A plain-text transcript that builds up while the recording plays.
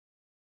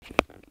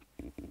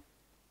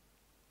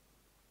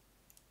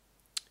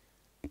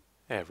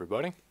Hey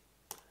everybody,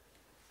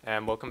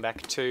 and welcome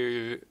back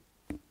to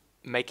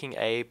making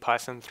a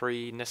Python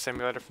 3 NES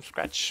emulator from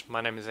scratch. My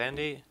name is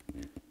Andy,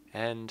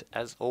 and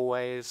as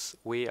always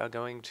we are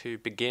going to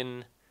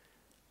begin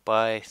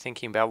by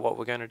thinking about what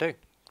we're going to do,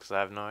 because I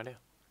have no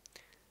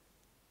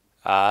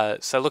idea.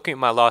 So looking at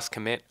my last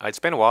commit, it's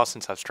been a while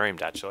since I've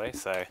streamed actually,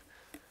 so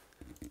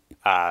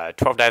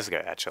 12 days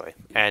ago actually,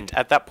 and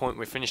at that point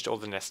we finished all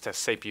the NES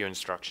test CPU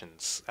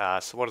instructions.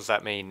 So what does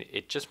that mean?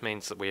 It just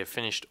means that we have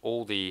finished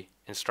all the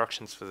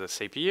instructions for the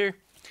CPU,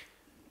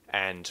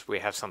 and we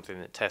have something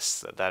that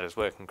tests that that is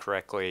working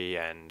correctly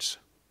and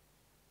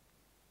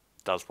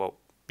does what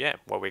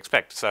we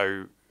expect.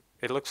 So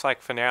it looks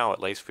like for now at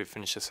least we've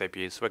finished the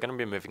CPU, so we're going to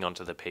be moving on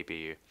to the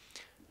PPU.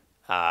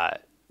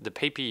 The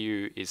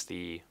PPU is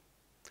the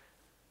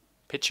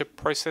picture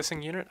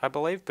processing unit, I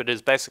believe, but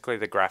is basically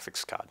the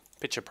graphics card,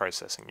 picture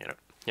processing unit,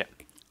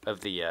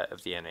 of the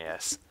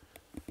NES.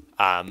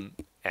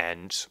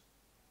 And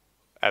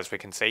as we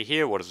can see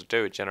here, what does it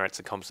do? It generates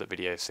a composite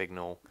video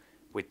signal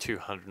with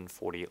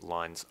 240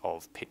 lines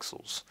of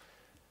pixels.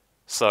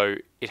 So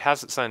it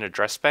has its own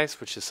address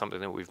space, which is something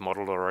that we've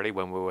modeled already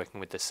when we're working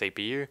with the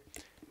CPU,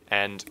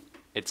 and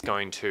it's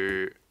going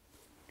to,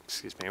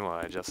 excuse me while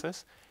I adjust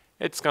this,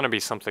 it's going to be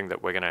something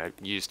that we're going to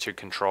use to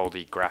control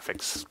the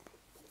graphics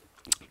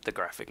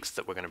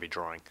that we're going to be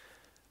drawing.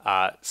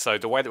 So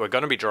the way that we're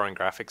going to be drawing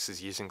graphics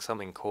is using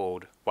something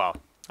called, well,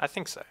 I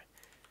think so.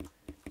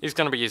 It's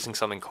going to be using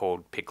something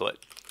called Piglet.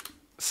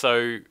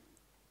 So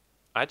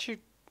actually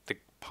the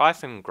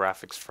Python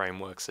graphics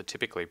frameworks are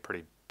typically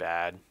pretty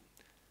bad.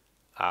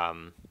 I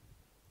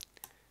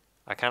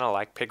kind of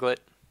like Piglet.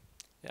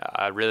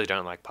 I really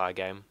don't like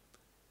Pygame.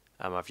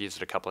 I've used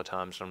it a couple of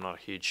times and I'm not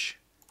a huge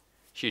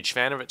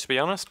fan of it, to be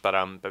honest,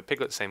 but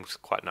Piglet seems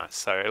quite nice.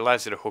 So it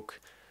allows you to hook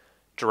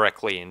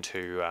directly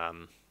into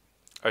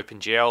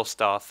OpenGL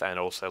stuff and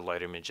also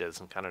load images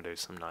and kind of do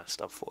some nice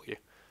stuff for you,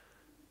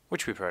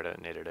 which we probably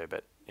don't need to do,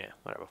 but yeah,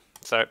 whatever.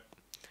 So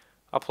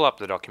I'll pull up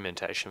the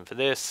documentation for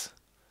this,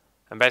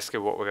 and basically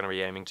what we're going to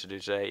be aiming to do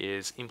today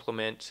is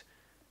implement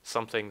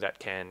something that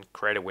can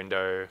create a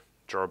window,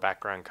 draw a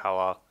background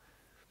color,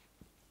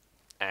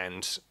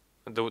 and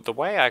the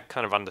way I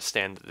kind of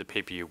understand that the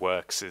PPU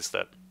works is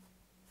that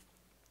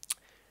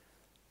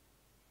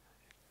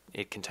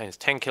it contains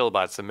 10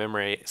 kilobytes of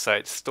memory, so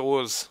it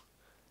stores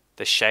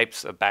the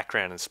shapes of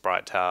background and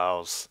sprite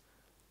tiles,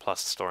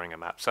 plus storing a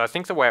map. So I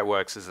think the way it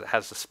works is it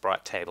has a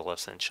sprite table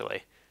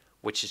essentially,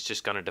 which is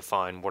just going to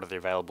define what are the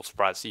available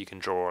sprites that you can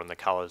draw and the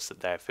colors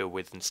that they're filled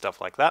with and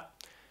stuff like that.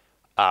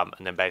 And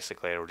then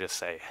basically it'll just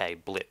say, hey,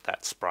 blit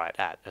that sprite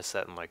at a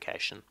certain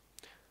location.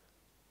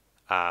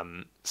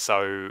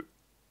 So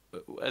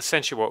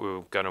essentially what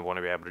we're going to want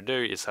to be able to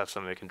do is have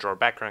something that can draw a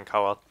background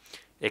color.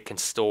 It can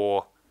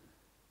store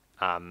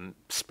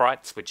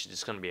sprites, which is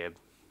just going to be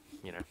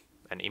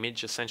an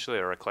image essentially,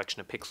 or a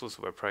collection of pixels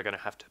that we're probably going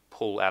to have to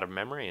pull out of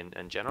memory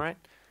and generate,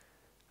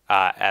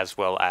 as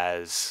well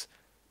as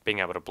being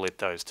able to blit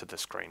those to the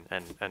screen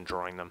and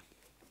drawing them.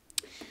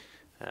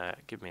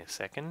 Give me a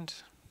second.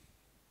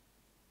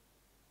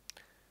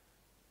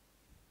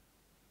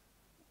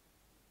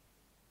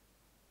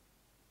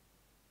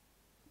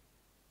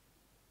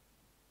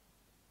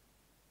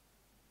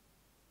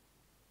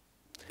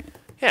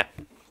 Yeah,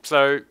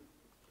 so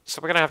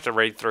we're going to have to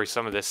read through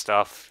some of this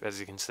stuff. As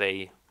you can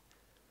see,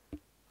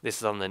 this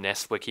is on the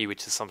NES wiki,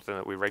 which is something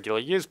that we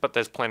regularly use, but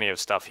there's plenty of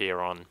stuff here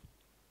on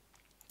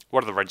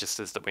what are the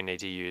registers that we need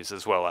to use,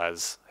 as well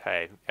as,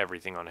 hey,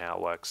 everything on how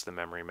it works, the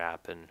memory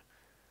map and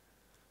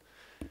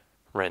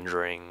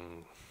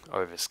rendering,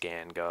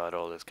 overscan, God,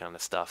 all this kind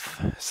of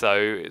stuff. So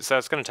it's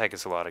going to take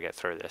us a while to get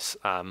through this.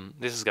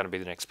 This is going to be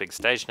the next big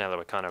stage now that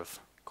we're kind of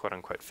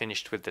quote-unquote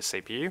finished with the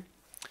CPU,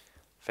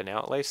 for now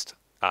at least.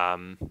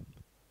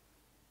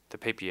 The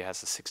PPU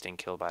has a 16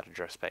 kilobyte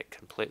address space,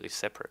 completely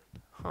separate.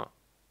 Huh.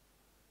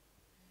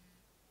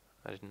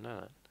 I didn't know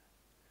that.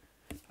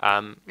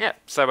 Yeah,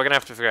 so we're going to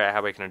have to figure out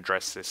how we can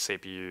address this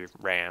CPU,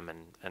 RAM,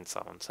 and so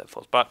on and so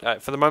forth.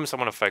 But for the moment, I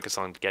want to focus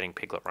on getting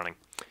Piglet running.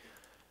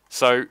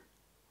 So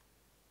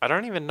I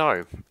don't even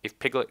know if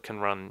Piglet can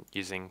run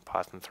using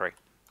Python 3.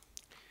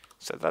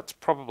 So that's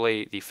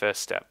probably the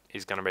first step,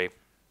 is going to be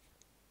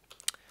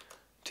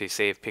to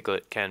see if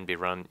Piglet can be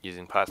run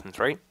using Python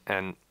 3.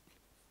 And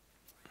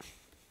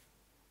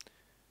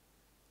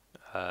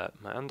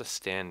my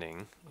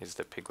understanding is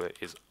that Piglet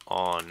is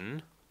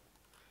on...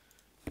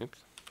 Oops.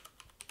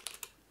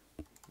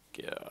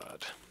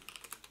 God.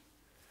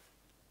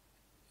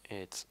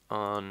 It's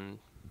on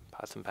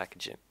Python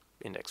package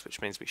index,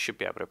 which means we should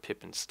be able to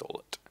pip install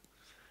it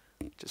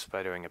just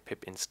by doing a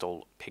pip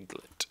install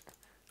Piglet.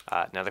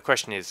 Now the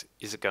question is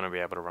it going to be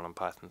able to run on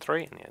Python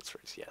 3? And the answer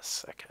is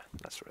yes. Okay,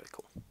 that's really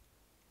cool.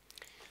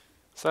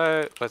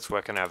 So let's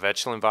work on our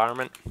virtual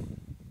environment,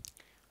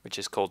 which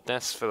is called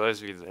NES. For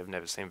those of you that have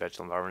never seen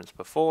virtual environments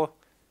before,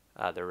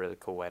 they're a really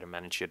cool way to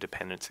manage your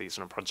dependencies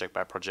on a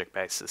project-by-project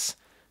basis.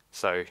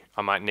 So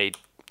I might need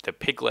the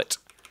Piglet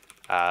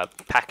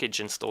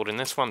package installed in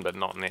this one, but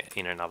not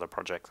in another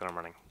project that I'm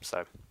running.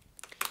 So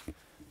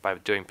by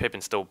doing pip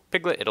install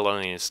piglet, it'll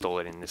only install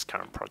it in this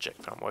current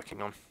project that I'm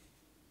working on.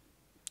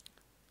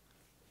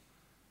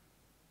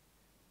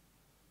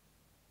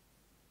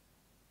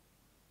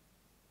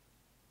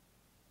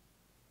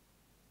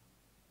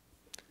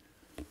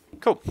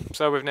 Cool,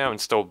 so we've now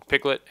installed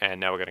Piglet, and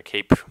now we're going to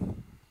keep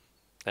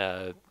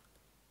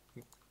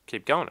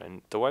going.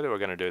 And the way that we're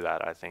going to do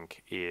that, I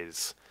think,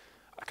 is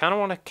I kind of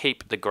want to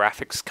keep the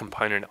graphics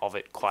component of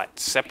it quite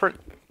separate,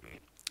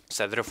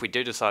 so that if we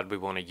do decide we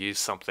want to use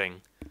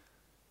something,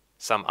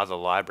 some other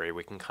library,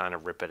 we can kind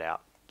of rip it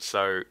out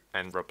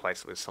and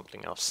replace it with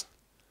something else.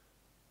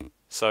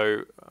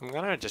 So I'm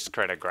going to just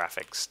create a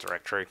graphics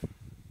directory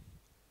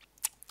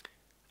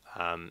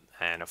and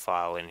a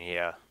file in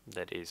here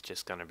that is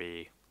just going to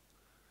be,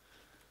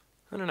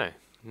 I don't know,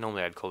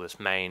 normally I'd call this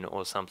main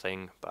or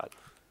something, but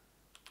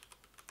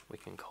we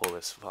can call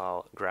this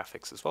file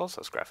graphics as well, so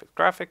it's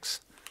graphics.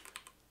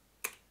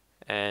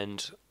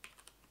 And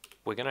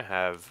we're going to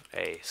have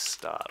a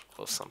start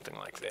or something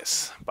like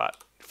this. But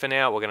for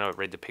now, we're going to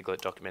read the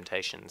Piglet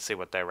documentation and see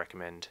what they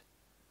recommend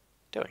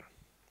doing.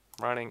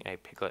 Running a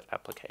Piglet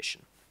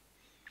application.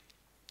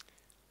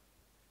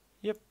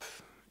 Yep,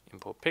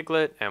 import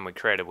Piglet, and we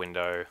create a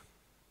window.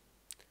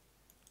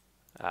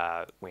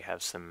 We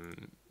have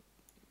some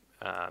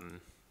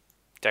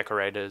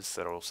decorators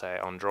that will say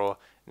on draw.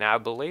 Now I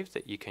believe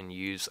that you can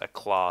use a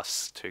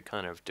class to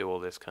kind of do all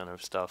this kind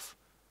of stuff,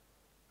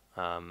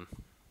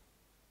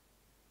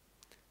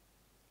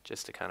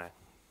 just to kind of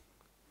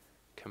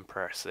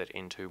compress it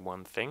into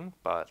one thing,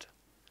 but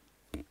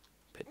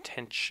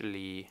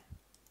potentially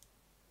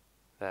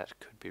that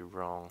could be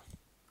wrong.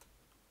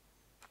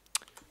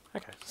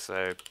 Okay,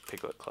 so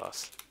Piglet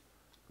class.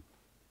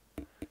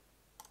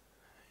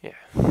 Yeah,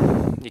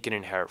 you can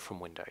inherit from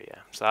window,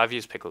 yeah. So I've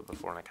used Piglet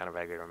before and I kind of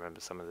vaguely remember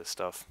some of this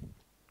stuff.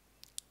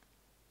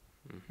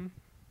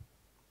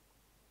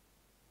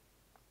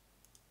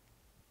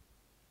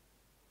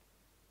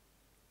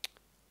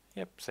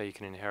 Yep, so you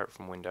can inherit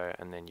from window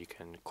and then you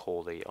can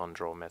call the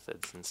onDraw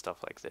methods and stuff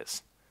like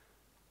this.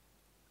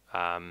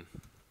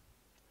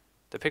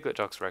 The Piglet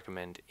docs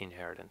recommend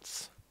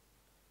inheritance.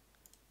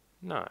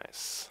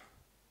 Nice.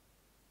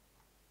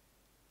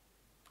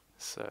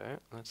 So,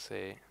 let's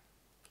see.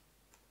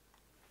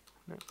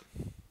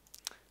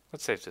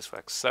 Let's see if this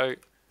works. So,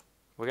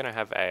 we're going to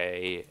have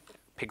a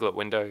Piglet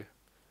window.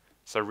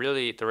 So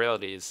really, the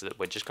reality is that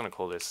we're just going to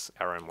call this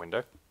our own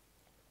window.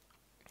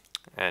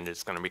 And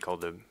it's going to be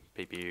called the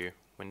PPU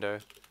window.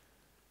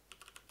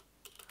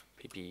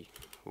 PPU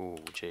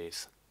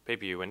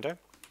window.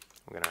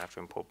 We're going to have to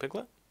import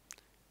Piglet.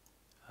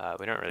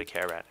 We don't really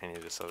care about any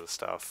of this other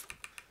stuff.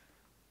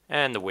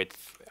 And the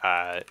width.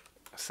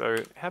 So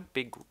how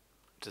big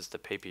does the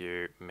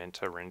PPU meant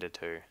to render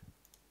to?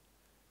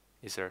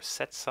 Is there a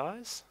set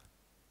size?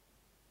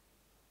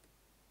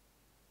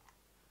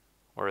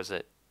 Or is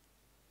it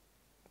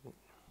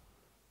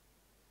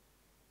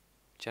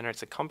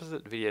generates a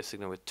composite video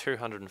signal with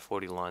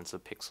 240 lines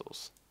of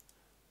pixels?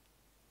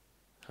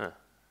 Huh.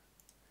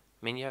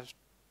 I mean, yeah,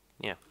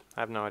 I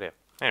have no idea.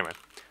 Anyway,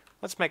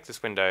 let's make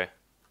this window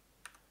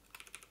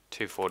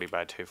 240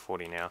 by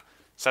 240 now.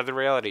 So the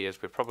reality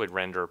is we probably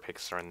render a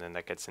picture and then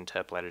that gets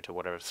interpolated to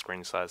whatever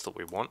screen size that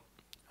we want.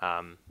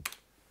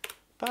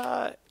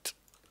 But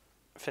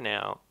for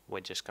now,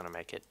 we're just going to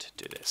make it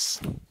do this.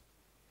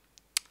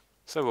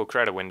 So we'll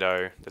create a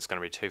window that's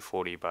going to be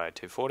 240 by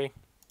 240.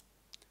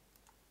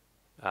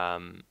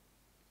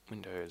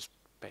 Windows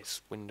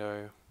base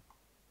window.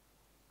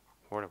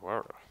 Here we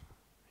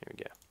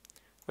go.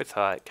 Width,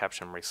 height,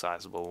 caption,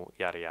 resizable,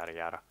 yada yada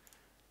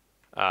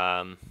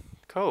yada.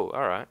 Cool.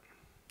 All right.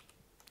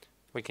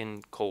 We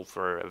can call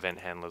for event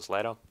handlers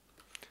later.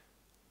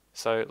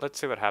 So let's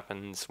see what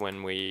happens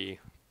when we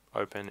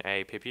open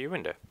a PPU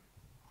window.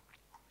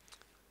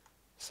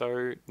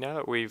 So now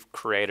that we've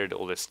created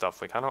all this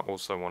stuff, we kind of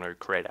also want to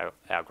create our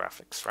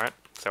graphics, right?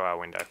 So our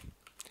window.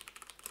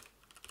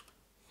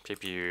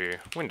 PPU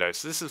window.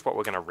 So this is what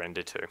we're going to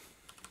render to.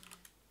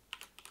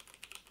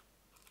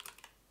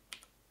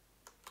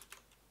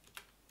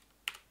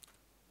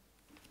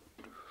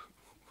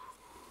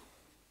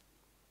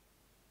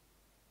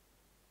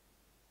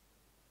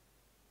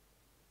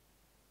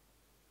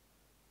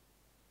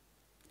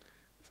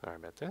 Sorry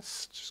about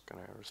this, just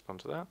going to respond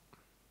to that.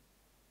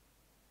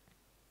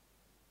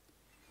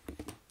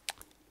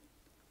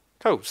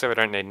 Cool, so we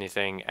don't need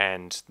anything,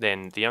 and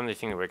then the only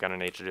thing that we're going to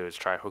need to do is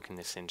try hooking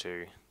this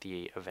into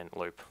the event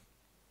loop.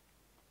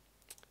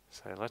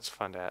 So let's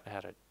find out how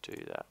to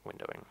do that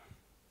windowing.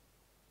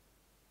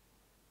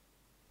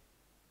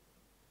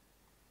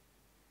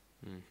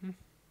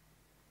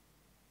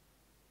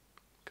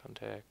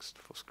 Context,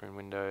 full screen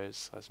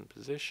windows, size and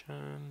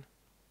position.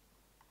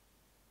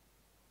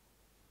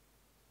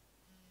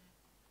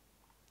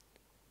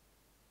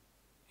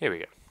 Here we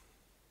go.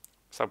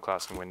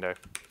 Subclass and window.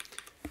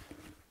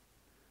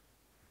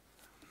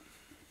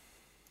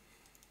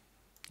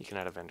 You can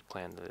add event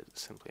plan that is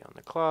simply on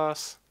the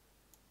class.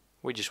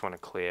 We just want to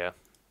clear.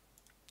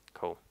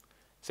 Cool.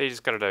 So you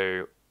just got to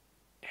do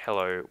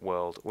hello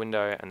world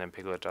window and then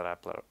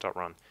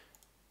piglet.app.run.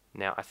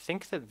 Now, I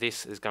think that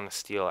this is going to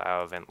steal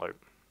our event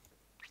loop,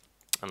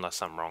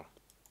 unless I'm wrong.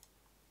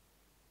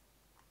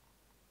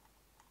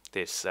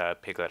 This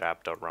piglet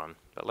app.run,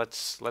 but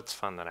let's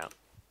find that out.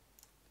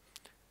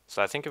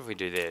 So I think if we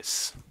do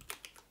this,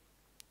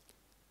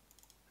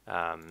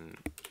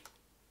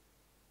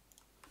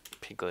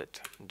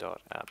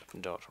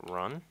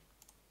 piglet.app.run,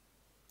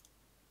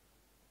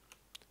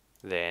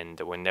 then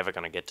we're never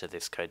going to get to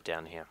this code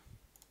down here.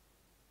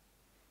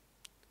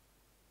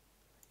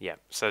 Yeah,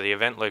 so the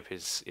event loop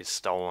is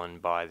stolen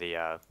by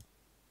the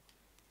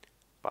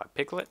by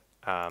Piglet.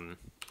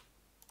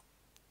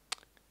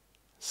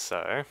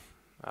 So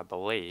I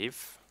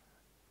believe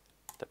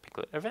the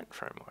Piglet event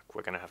framework,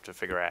 we're going to have to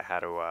figure out how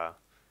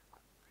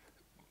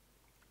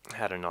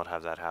to not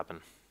have that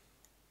happen.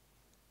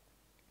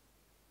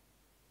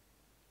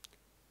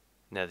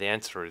 Now the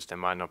answer is there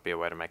might not be a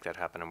way to make that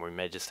happen, and we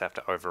may just have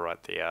to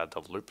overwrite the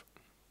loop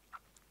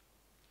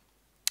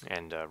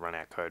and run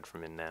our code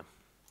from in there,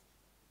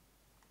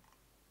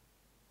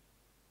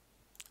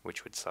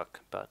 which would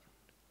suck, but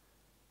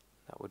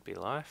that would be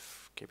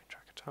life. Keeping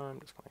track of time,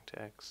 displaying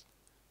text.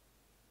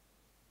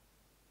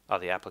 Oh,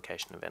 the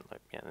application event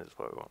loop. Yeah, that's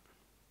what we want.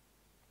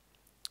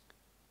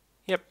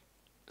 Yep.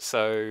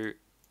 So,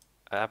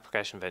 an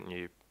application event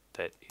loop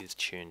that is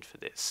tuned for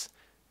this.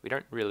 We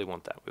don't really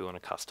want that. We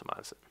want to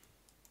customize it.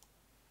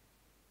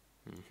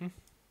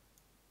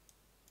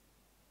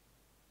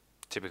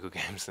 Typical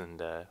games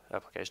and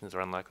applications are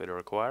unlikely to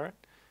require it.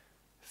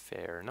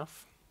 Fair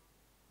enough.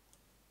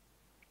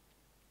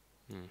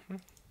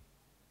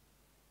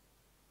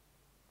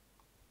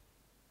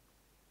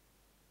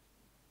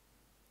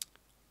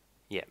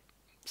 Yeah,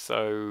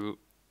 so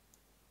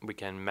we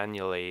can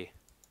manually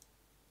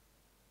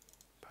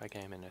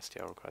Pygame and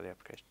STL require the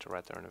application to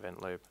write their own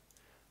event loop.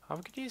 Oh,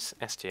 we could use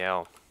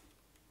STL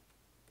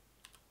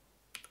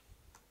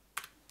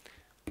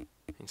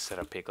instead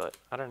of Piglet.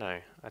 I don't know.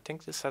 I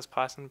think this has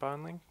Python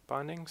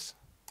bindings.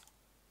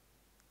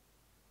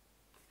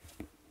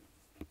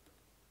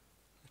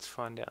 Let's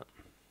find out.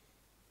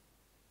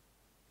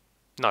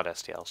 Not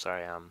STL,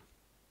 sorry.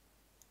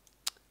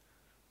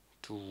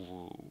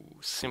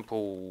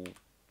 Simple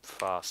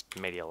Fast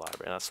Media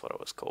Library. That's what it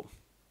was called.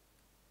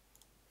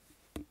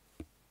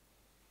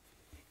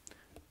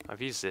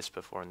 I've used this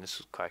before, and this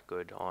was quite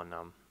good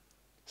on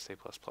C++.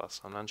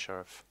 I'm unsure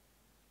if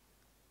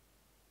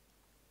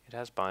it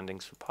has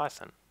bindings for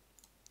Python.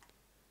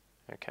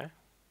 Okay.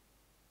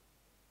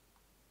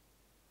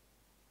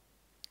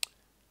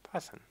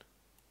 Python.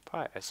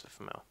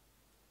 PySFML.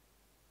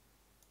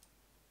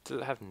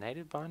 Does it have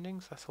native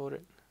bindings? I thought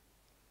it...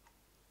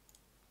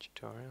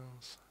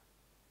 Tutorials.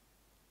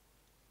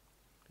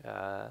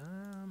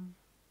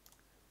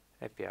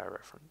 API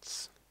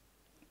reference.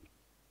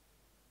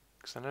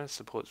 Because I know it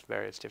supports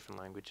various different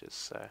languages,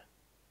 so...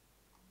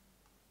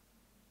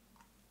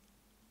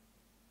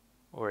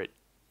 Or it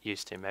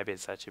used to. Maybe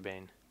it's actually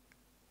been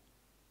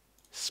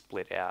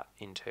split out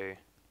into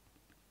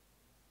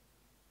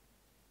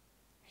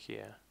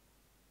here.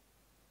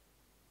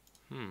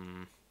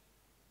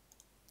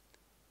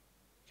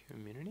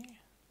 Community?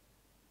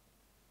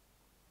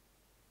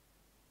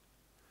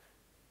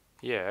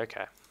 Yeah,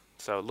 okay.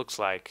 So it looks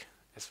like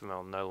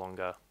SFML no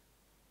longer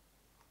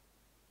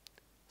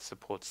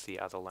supports the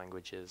other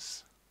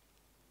languages.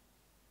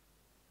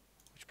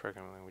 Which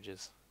programming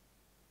languages?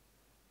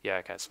 Yeah,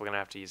 okay, so we're going to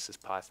have to use this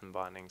Python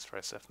bindings for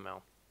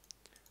SFML.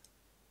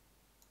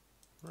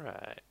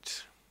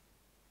 Right.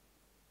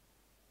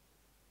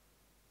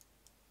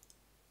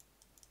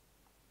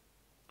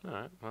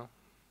 Alright, well,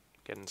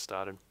 getting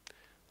started.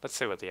 Let's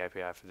see what the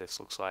API for this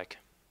looks like.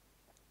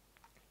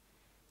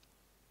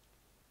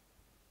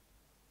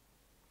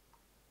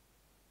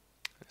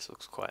 This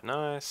looks quite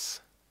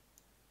nice.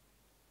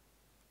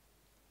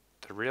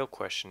 The real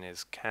question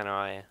is, can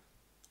I...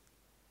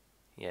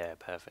 Yeah,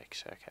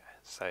 perfect. Okay,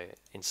 so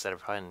instead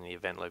of hiding the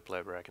event loop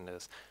library, I can do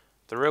this.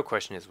 The real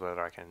question is whether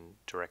I can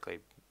directly,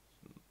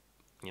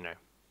 you know,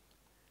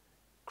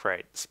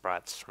 create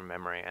sprites from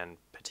memory and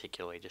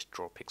particularly just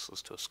draw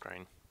pixels to a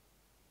screen.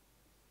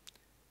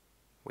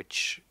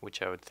 Which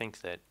I would think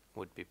that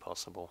would be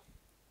possible.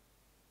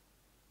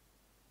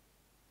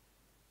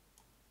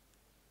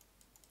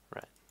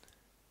 Right.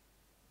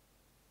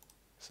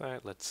 So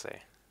let's see.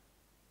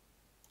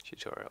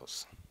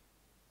 Tutorials.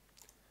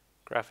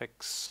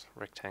 Graphics,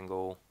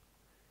 rectangle.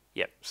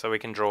 Yep, so we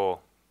can draw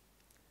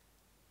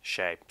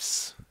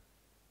shapes.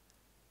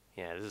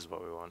 Yeah, this is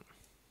what we want.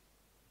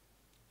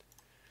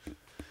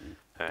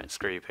 Alright,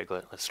 screw you,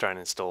 Piglet. Let's try and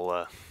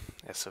install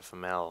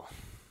SFML.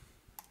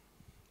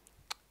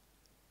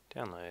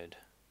 Download.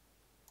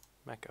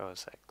 Mac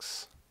OS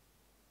X.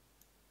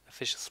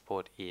 Official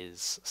support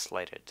is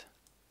slated.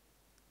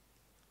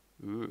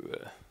 Ooh.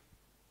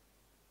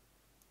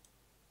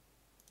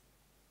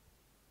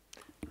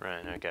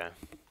 Right, okay.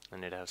 I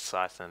need to have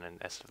Python and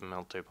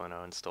SFML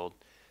 2.0 installed.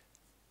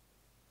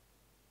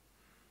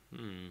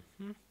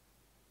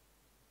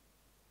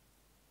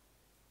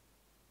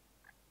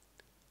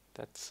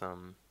 That's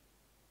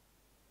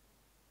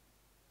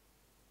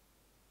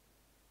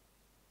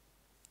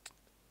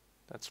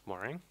That's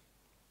worrying.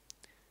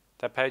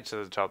 That page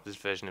at the top, this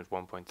version is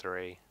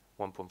 1.3.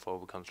 1.4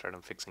 will come straight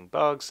on fixing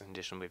bugs. In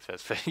addition, we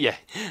first... yeah,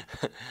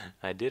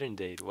 I did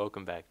indeed.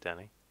 Welcome back,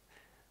 Danny.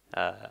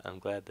 I'm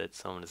glad that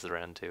someone is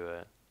around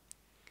to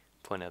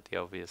point out the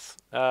obvious.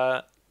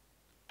 Right.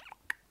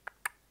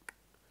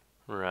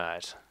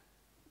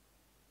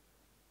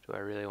 Do I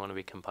really want to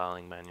be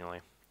compiling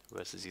manually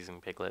versus using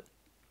Piglet?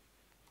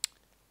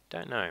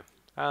 Don't know.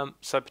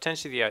 So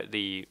potentially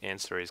the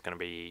answer is going to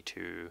be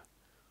to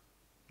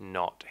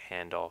not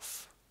hand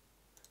off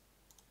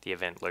the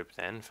event loop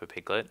then for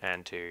Piglet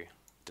and to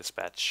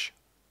dispatch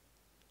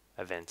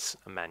events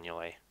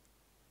manually.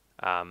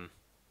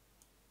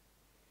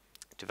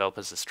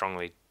 Developers are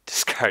strongly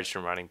discouraged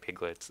from running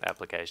Piglet's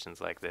applications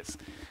like this.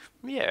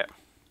 Yeah.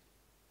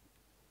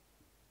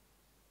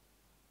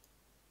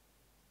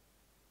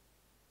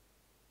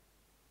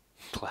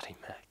 Bloody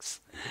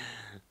Max.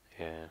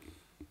 Yeah.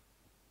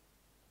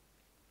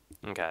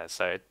 Okay,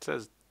 so it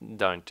says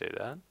don't do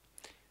that.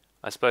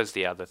 I suppose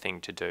the other thing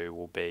to do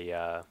will be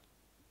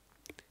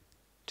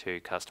to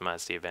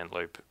customize the event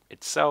loop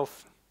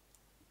itself,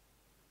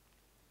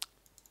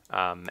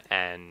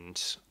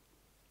 and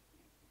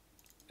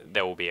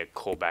there will be a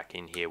callback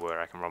in here where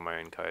I can run my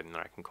own code and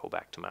then I can call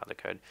back to my other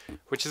code,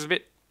 which is a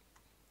bit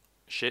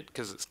shit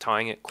because it's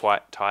tying it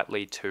quite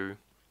tightly to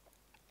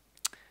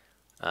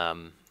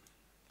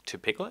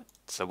Piglet.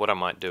 So what I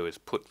might do is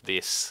put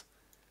this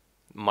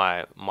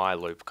my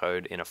loop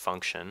code in a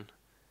function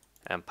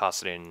and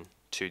pass it in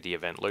to the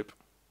event loop,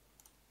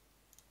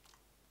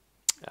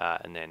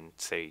 and then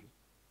see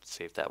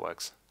if that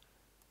works.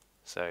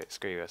 So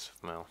screw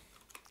USFML.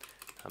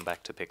 I'm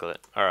back to Piglet.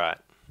 All right.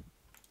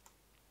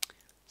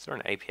 Is there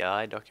an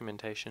API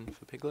documentation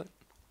for Piglet?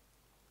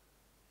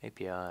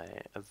 API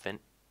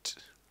event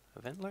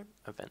loop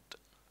event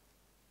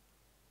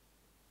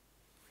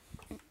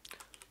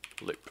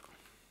loop.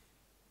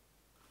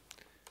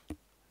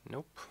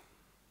 Nope.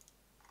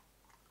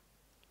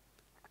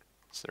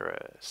 Is there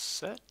a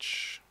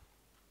search?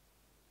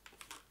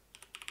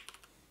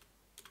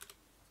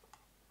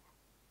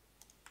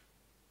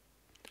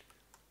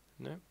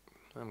 Nope.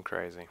 I'm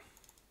crazy.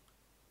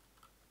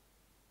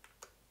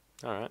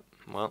 Alright,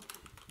 well.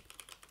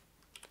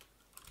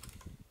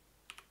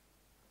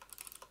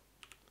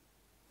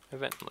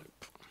 Event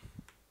loop.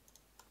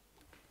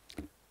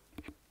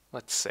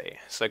 Let's see.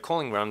 So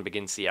calling run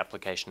begins the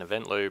application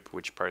event loop,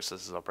 which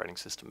processes operating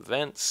system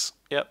events.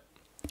 Yep.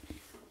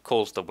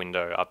 Calls the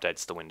window,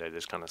 updates the window,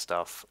 this kind of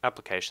stuff.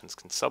 Applications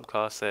can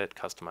subclass it,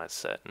 customize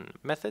certain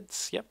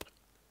methods. Yep.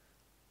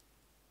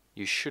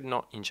 You should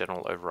not, in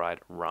general, override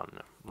run.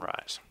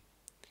 Right.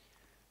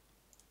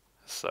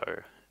 So,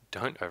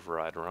 don't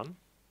override run.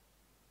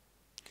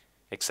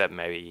 Except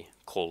maybe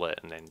call it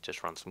and then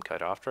just run some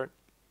code after it.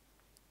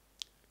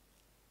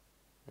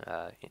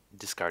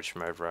 Discouraged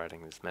from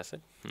overriding this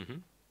method.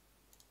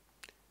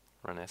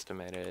 Run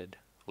estimated.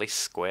 Least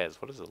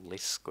squares. What is a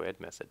least squared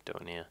method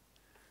doing here?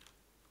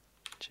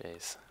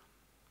 Jeez.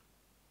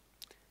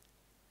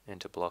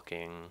 Enter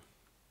blocking.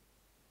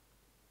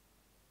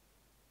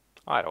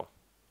 Idle.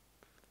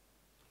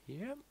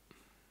 Yep.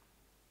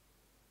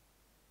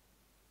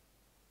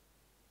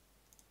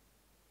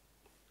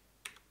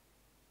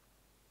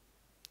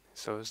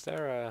 So is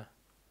there a...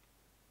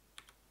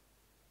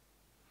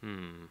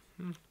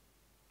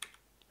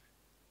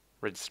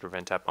 Register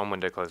event app on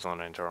window, close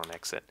on, enter on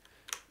exit.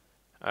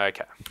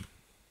 Okay.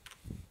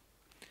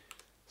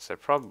 So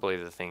probably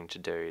the thing to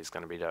do is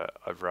going to be to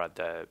override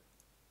the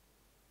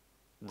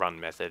run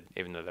method,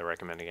 even though they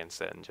recommend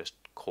against it, and just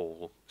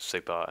call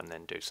super and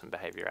then do some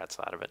behavior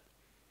outside of it.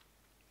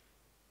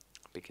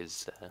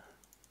 Because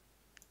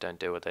don't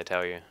do what they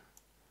tell you.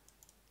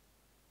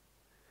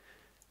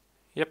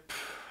 Yep.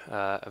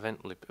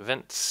 Event loop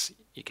events.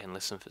 You can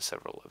listen for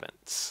several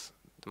events.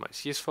 The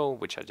most useful,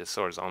 which I just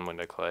saw, is on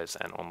window close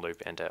and on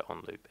loop enter,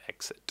 on loop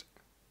exit.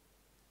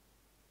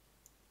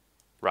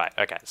 Right,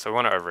 okay, so we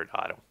want to override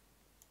idle.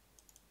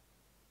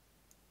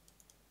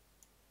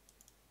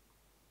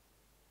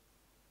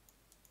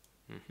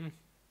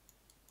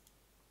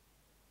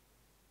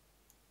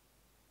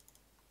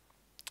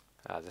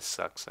 This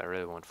sucks. I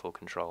really want full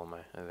control of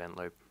my event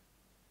loop.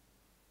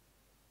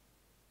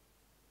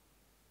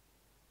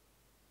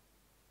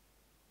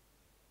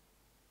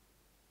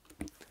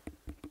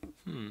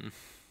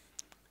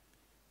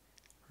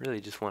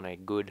 Really just want a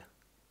good...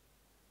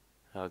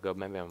 Oh god,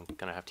 maybe I'm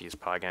gonna have to use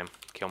Pygame.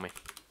 Kill me.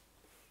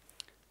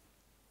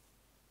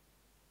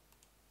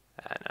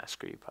 Nah,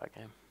 screw you,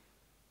 Pygame.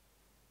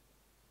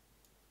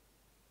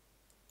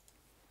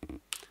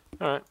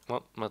 Alright,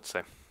 well, let's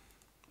see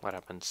what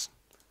happens.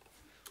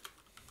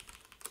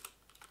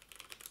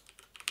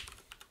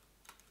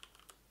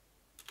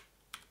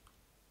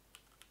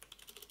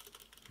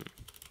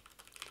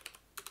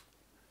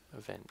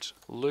 Event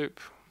loop,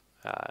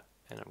 and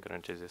I'm going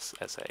to do this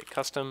as a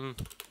custom.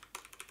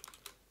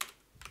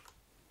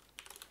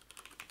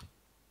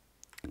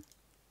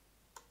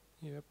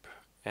 Yep,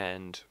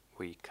 and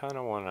we kind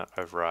of want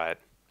to override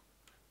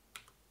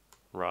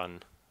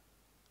run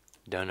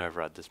Don't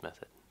override this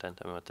method. Don't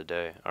tell me what to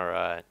do.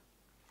 Alright.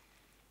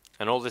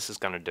 And all this is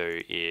going to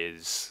do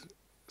is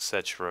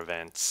search for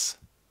events,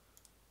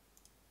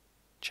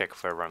 check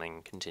if we're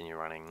running, continue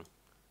running.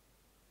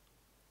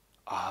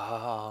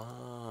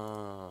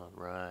 Ah,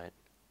 right.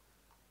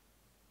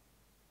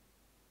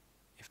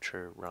 If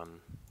true, run.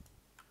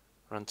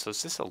 Run. So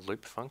is this a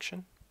loop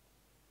function?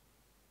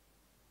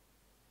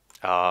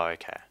 Oh,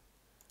 okay.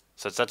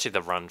 So it's actually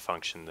the run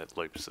function that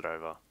loops it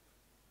over.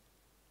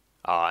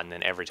 Ah, and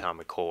then every time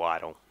we call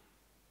idle.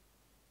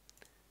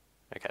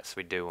 Okay, so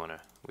we do want to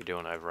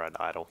override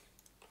idle.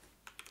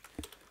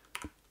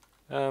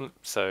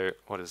 So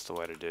what is the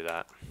way to do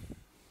that?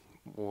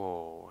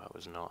 Whoa, that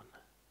was not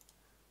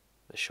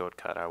the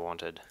shortcut I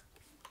wanted.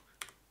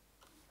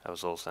 That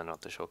was also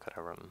not the shortcut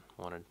I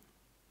wanted.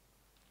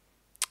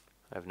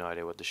 I have no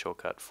idea what the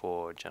shortcut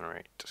for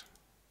generate.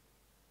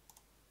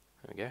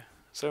 There we go.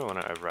 So we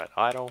want to override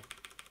idle.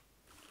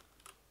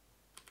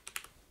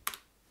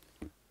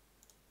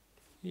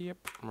 Yep,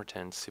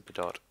 return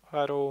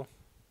super.idle.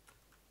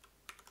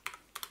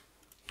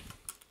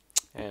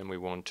 And we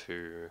want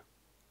to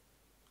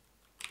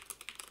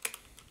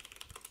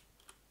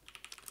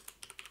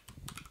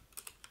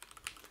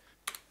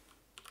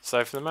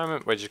so for the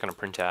moment we're just going to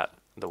print out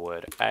the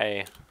word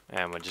A,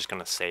 and we're just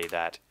going to see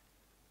that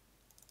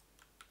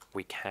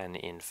we can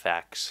in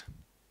fact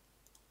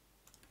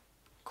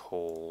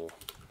call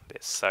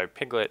this. So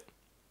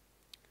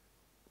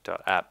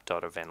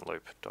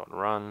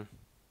piglet.app.eventloop.run.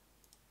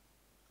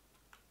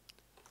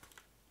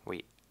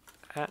 We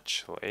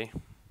actually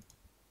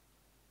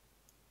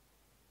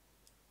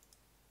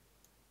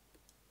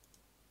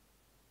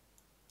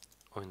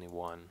only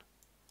one.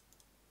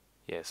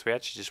 Yes, we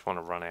actually just want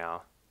to run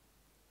our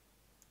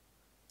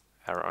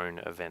own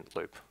event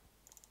loop.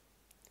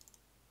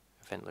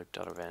 Event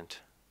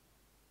loop.event.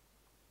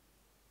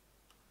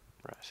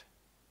 Right.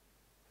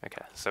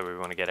 Okay, so we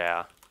want to get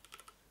our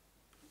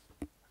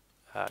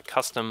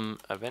custom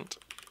event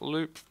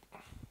loop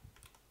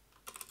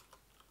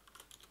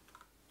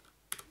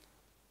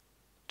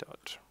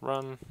dot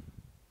run.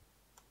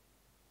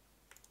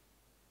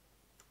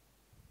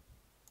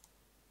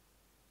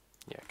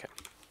 Yeah, okay.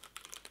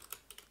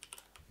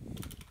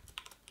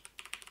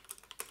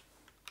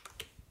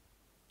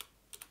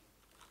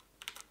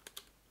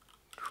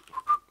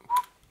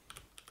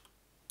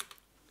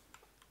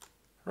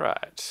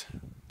 Right,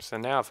 so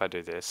now if I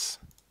do this,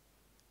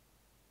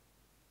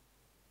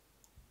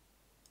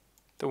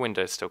 the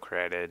window's still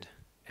created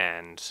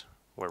and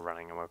we're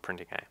running and we're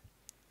printing A,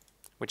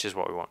 which is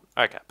what we want.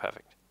 Okay,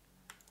 perfect.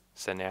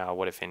 So now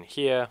what if in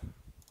here,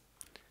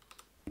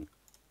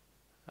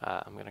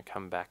 I'm going to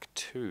come back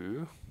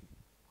to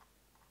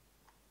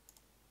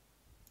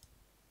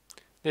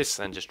this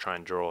and just try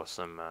and draw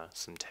some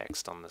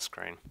text on the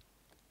screen,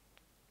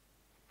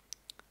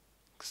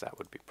 because that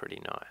would be pretty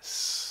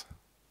nice.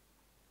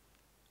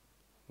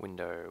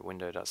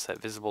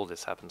 Window.setVisible,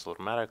 this happens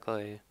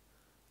automatically.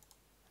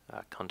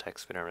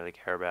 Context we don't really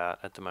care about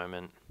at the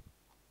moment.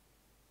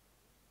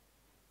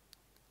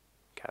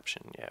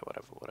 Caption, yeah,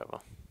 whatever.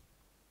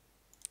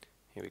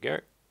 Here we go.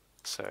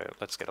 So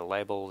let's get a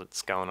label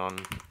that's going on.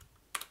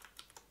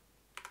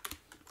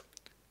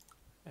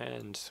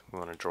 And we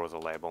want to draw the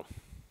label.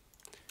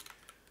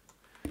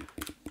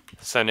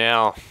 So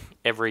now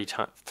every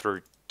time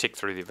tick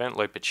through the event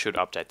loop, it should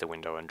update the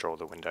window and draw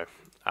the window.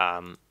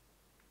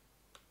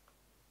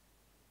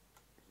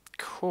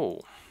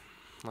 Cool.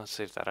 Let's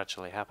see if that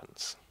actually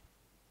happens.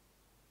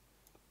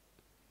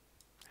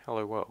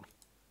 Hello world.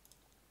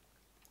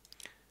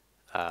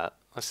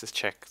 Let's just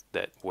check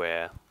that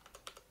we're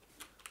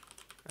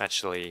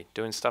actually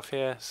doing stuff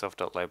here.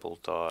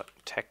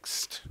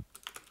 Self.label.text.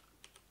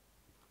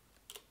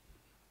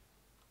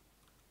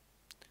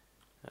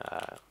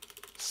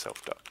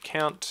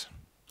 Self.count.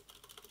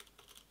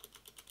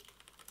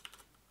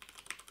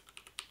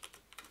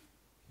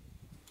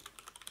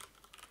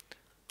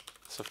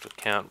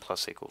 Self.count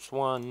plus equals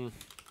 1.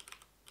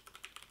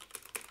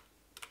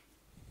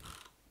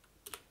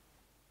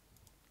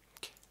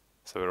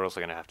 So we're also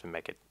going to have to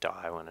make it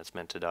die when it's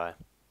meant to die.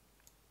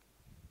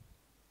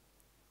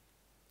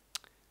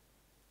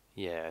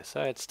 Yeah,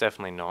 so it's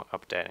definitely not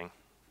updating.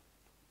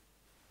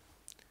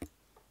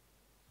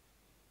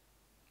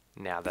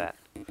 Now that.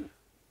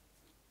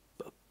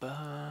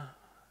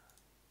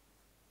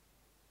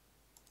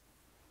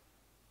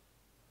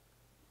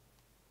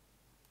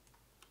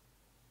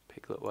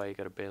 Piglet, why you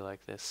gotta be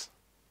like this?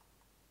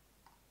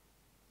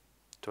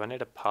 Do I need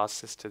to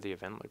pass this to the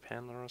event loop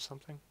handler or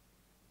something?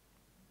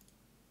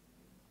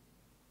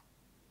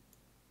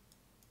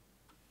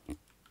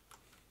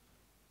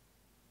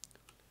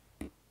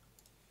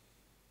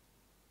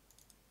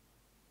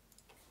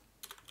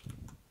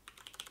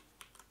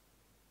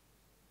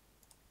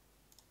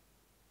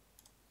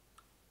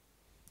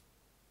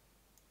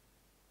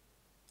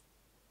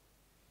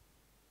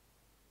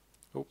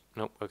 Oh,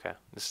 nope, okay.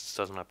 This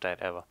doesn't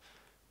update ever.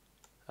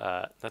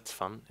 That's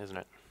fun, isn't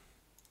it?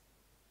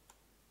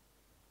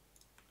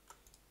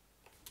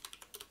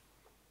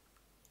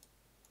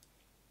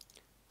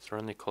 we're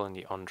only calling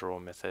the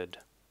onDraw method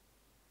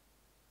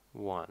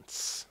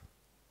once.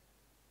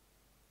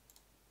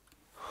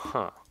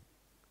 Huh.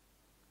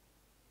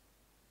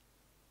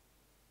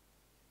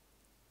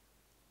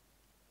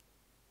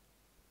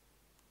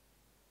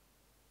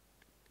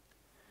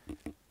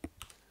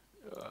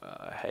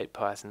 I hate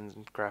Python's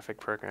graphic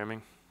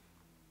programming.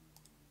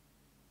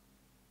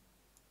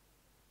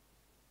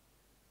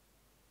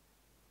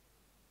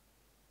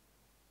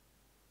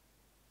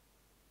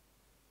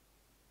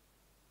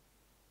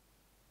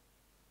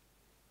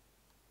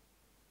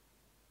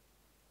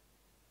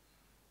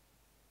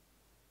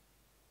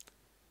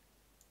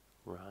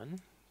 Run.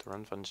 The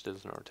run function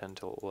does not return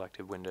until all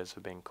active windows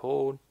have been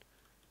called.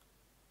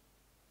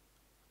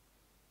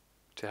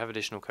 To have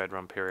additional code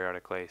run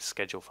periodically,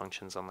 schedule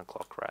functions on the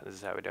clock. Right, this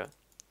is how we do it.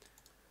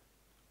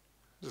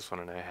 I just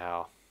want to know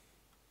how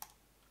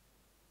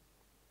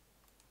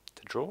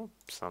to draw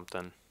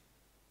something.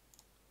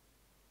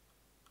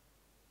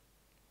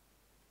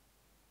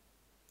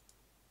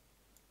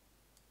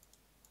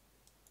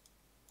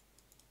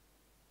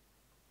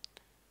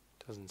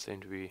 Doesn't seem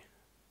to be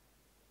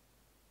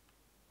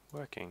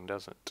working,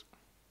 does it?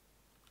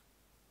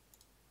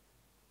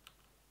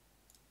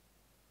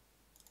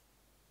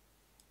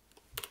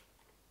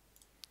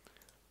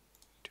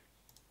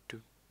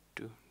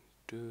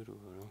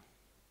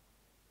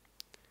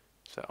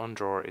 So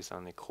onDraw is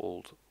only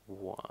called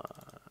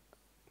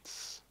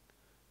once.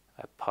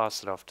 I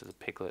pass it off to the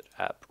Piglet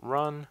app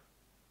run.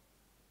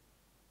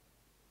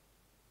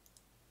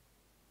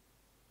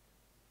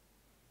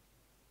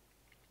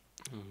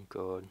 Oh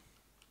god.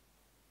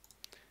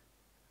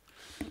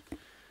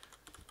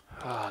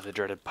 Ah, the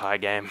dreaded pie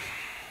game.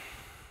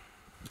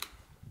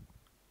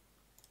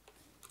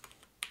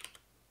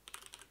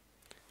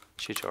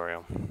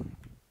 Tutorial.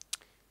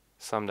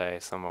 Someday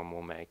someone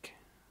will make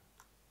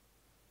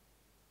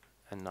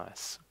a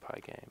nice pie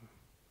game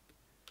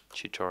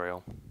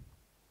tutorial.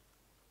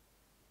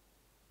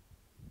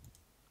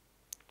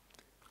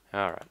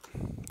 Alright,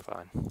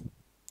 fine.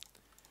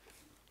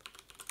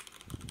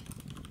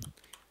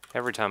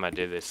 Every time I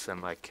do this,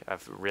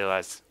 I've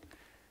realized,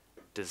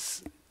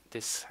 does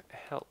this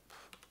help?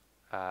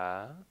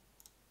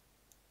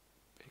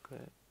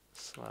 Piglet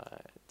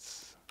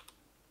slides.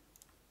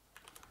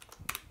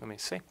 Let me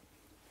see.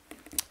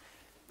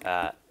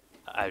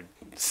 I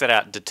set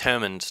out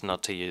determined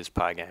not to use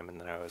Pygame, and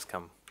then I always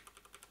come.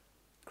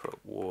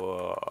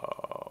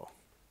 Whoa.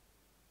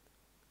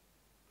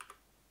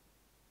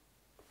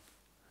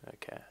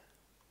 Okay.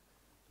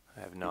 I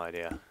have no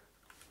idea.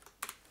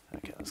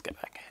 Okay, let's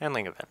get back.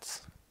 Handling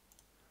events.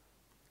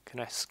 Can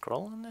I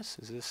scroll on this?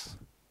 Is this?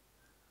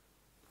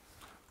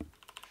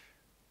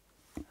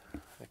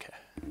 Okay,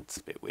 it's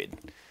a bit weird.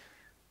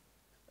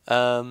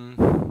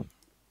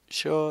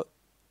 Sure.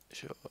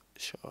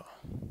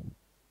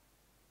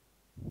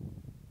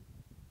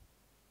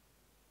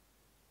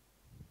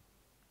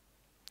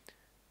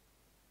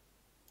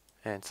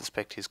 And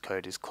suspect his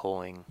code is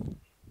calling.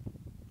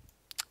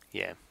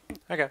 Yeah.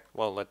 Okay,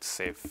 well, let's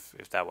see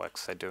if that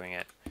works. So doing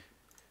it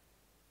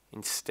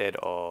instead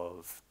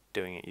of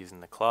doing it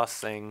using the class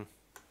thing.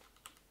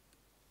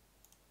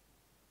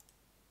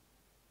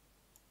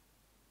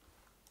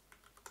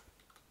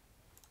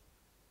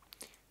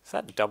 Is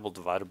that double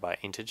divided by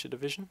integer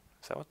division?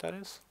 Is that what that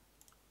is?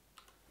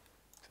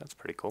 That's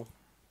pretty cool.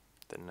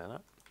 Didn't know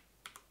that.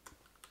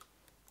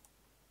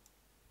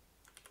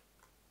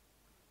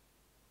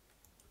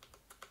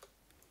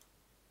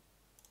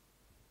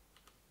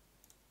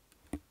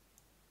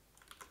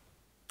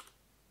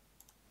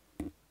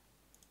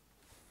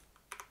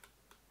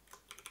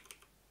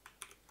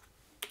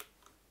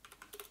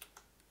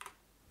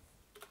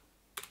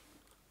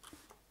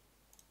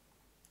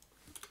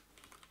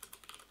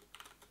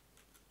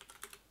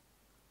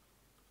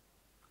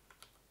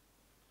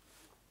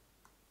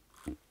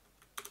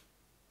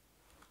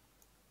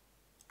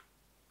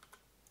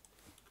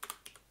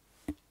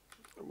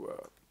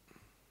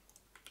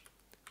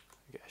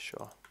 Okay,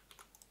 sure.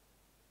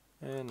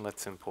 And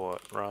let's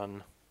import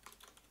run.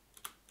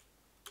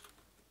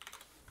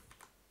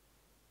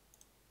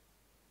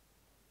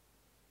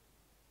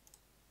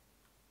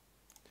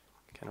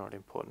 Cannot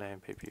import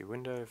name PPU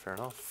window, fair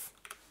enough.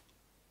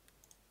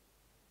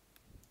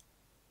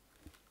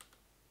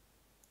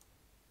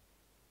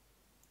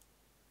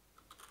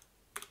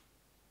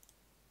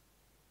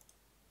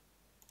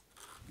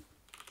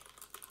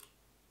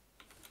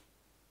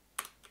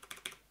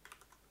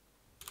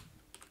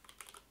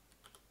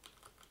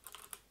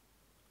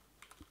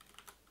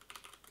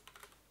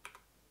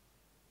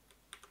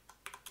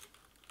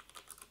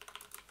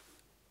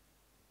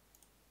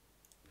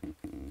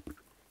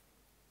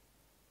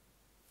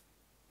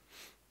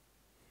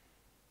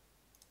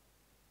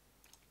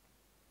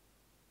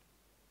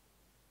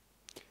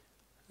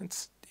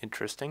 That's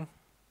interesting.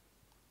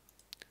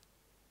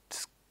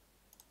 Does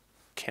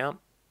count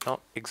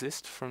not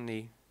exist from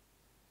the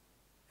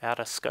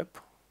outer scope?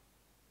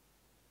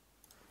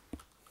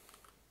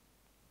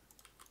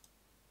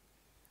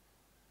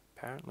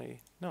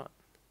 Apparently not.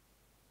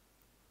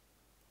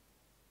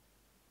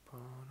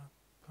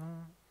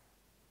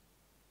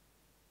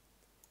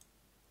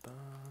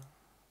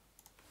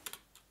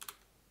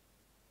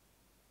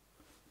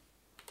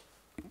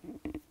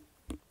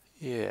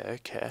 Yeah,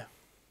 okay.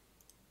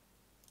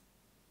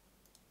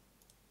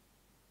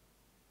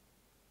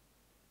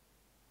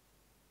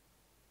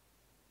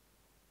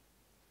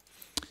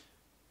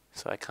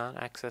 So I can't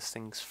access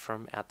things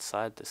from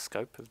outside the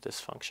scope of this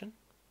function?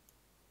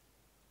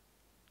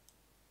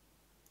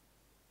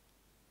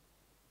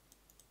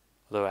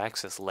 Although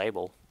access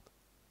label.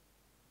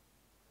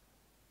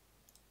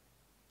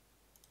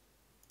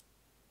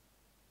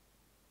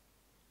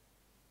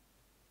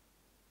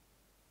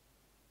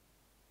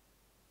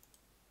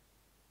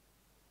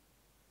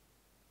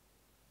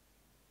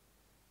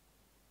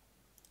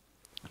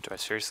 Do I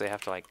seriously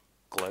have to like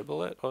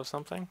global it or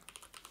something?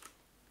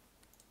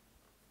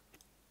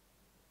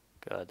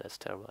 God, that's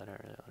terrible. I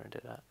don't really want to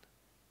do that.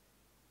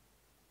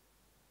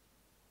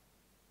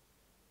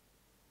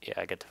 Yeah,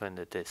 I get to find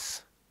that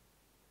this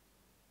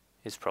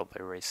is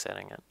probably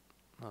resetting it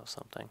or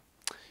something.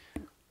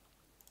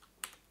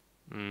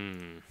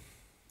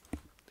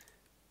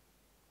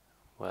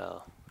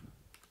 Well,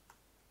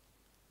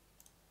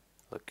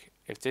 look,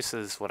 if this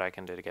is what I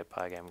can do to get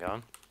Pygame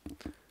going,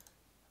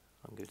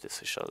 I'll give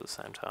this a shot at the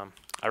same time.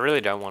 I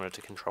really don't want it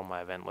to control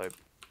my event loop.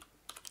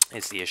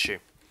 It's the issue.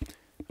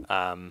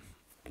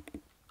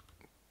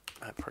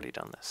 I've already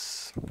done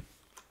this.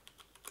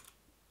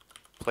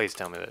 Please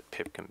tell me that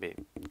pip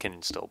can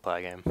install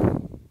Pygame.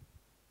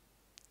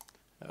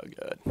 Oh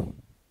god.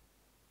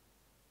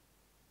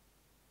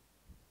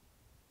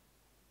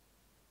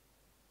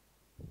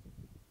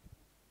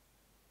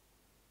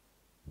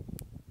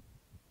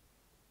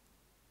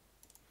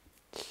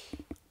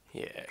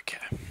 Yeah,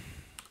 okay.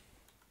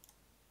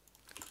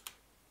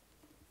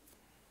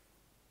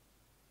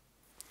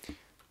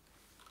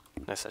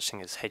 No such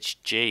thing as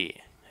HG,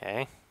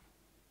 eh?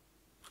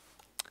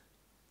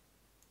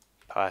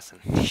 Python,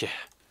 yeah.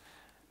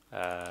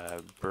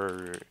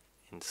 Brew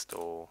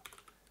install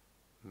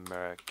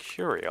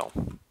Mercurial.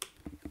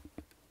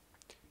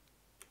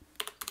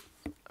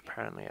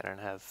 Apparently I don't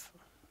have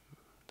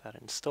that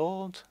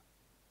installed.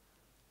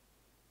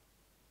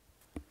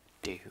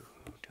 This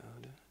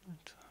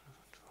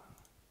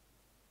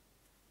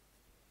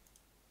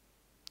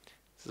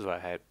is why I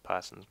hate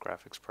Python's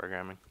graphics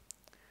programming.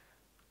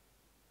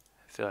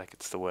 I feel like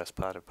it's the worst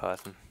part of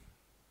Python.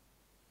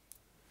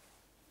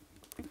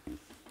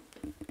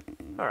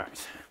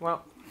 Alright,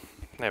 well,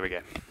 there we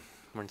go.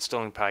 We're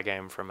installing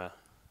Pygame from a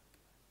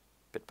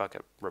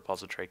Bitbucket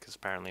repository because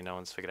apparently no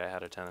one's figured out how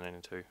to turn it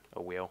into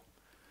a wheel.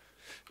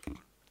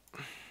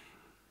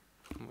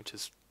 Which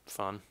is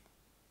fun.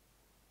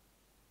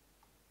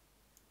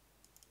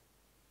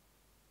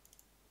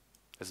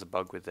 There's a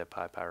bug with their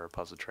PyPy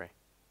repository.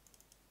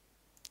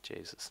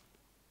 Jesus.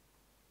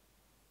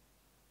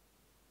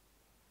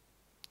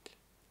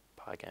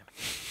 Pygame.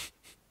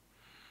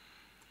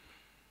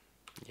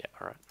 Yeah,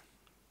 alright.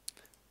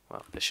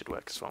 Well, this should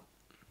work as well.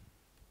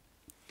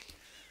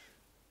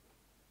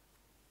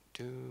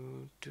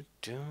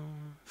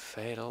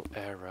 Fatal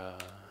error.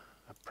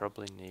 I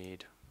probably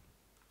need...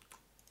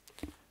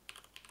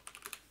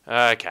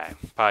 Okay,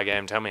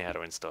 Pygame, tell me how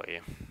to install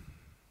you.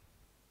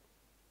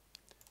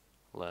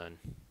 Learn.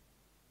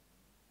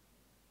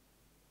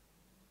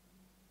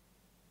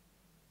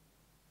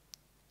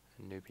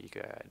 Newbie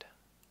guide.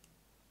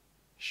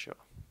 Sure.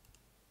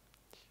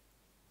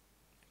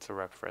 It's a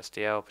wrap for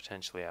SDL.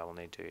 Potentially I will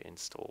need to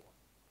install.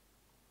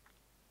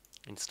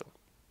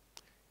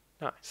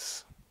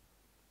 Nice.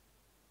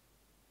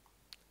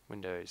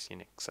 Windows,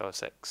 Unix,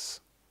 OS X.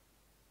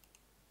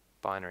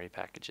 Binary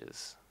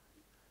packages.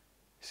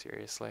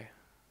 Seriously?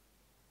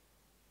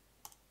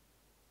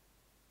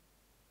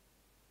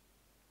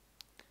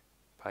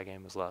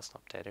 Pygame was last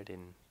updated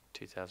in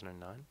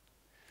 2009.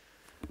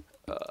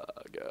 Oh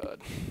god.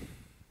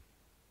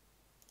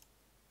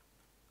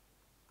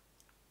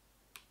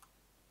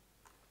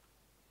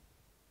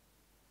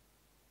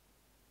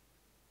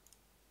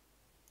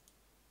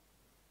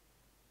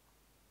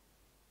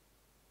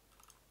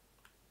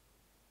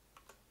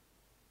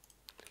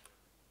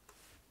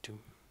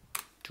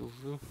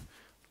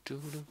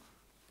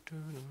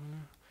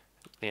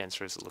 The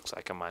answer is it looks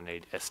like I might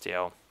need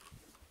SDL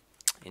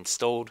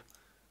installed.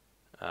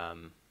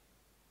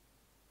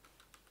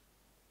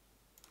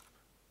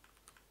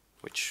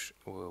 Which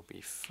will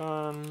be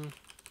fun.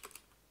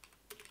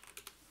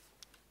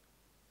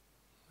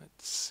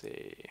 Let's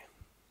see.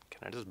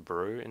 Can I just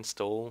brew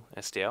install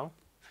SDL?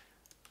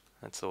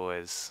 That's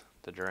always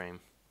the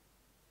dream.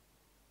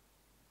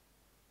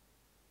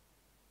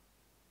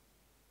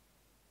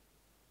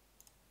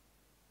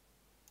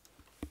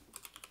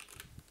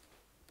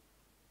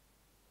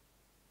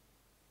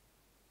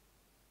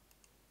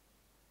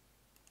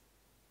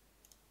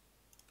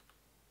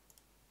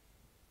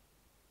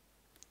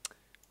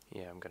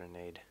 Yeah, I'm going to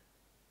need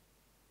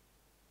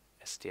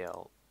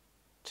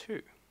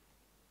SDL2.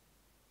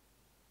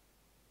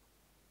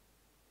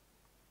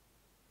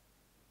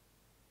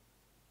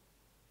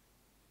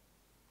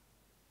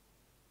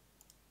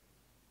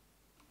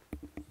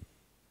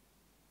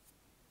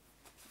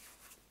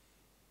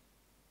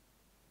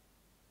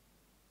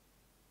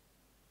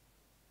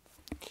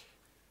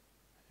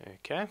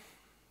 Okay,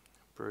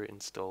 brew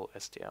install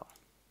STL.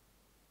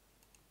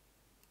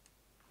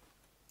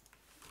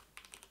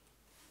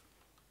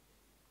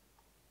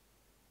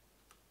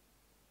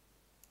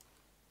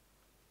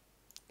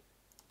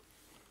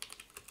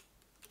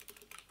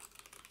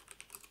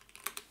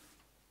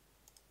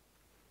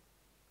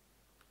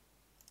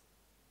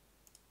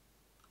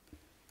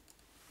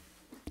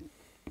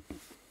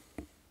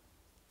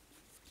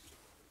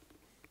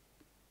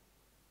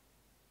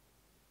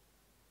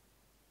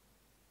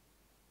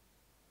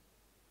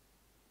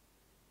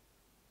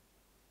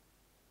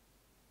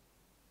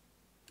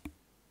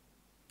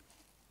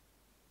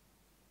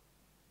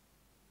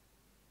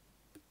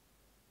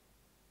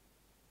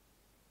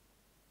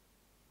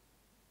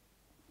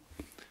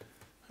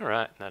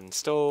 Alright, that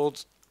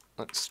installed.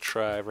 Let's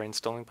try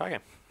reinstalling Pygame.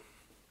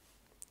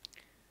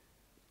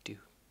 Do,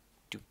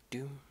 do,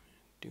 do,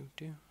 do,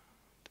 do.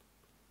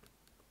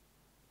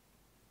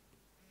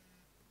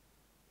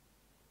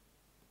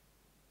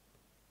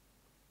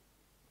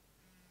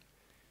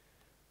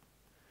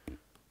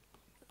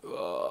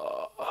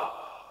 Oh,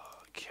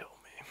 kill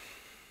me.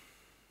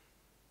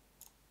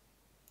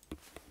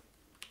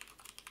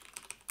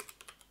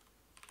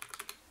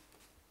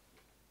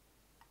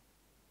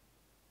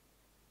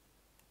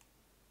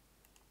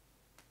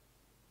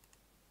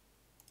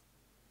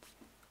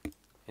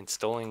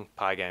 Installing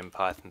Pygame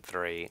Python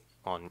 3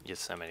 on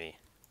Yosemite.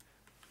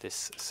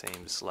 This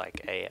seems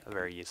like a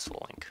very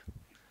useful link.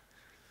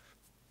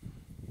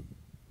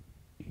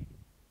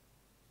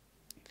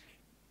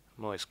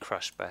 I'm always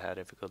crushed by how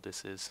difficult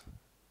this is.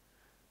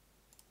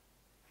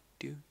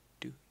 Do,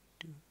 do,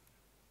 do.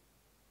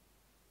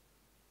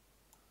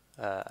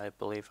 I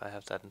believe I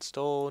have that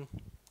installed.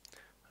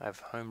 I have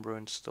Homebrew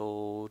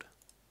installed.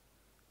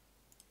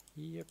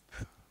 Yep.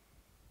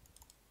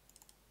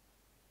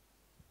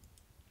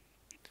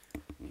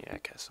 Yeah,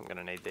 okay, so I'm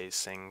going to need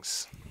these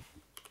things.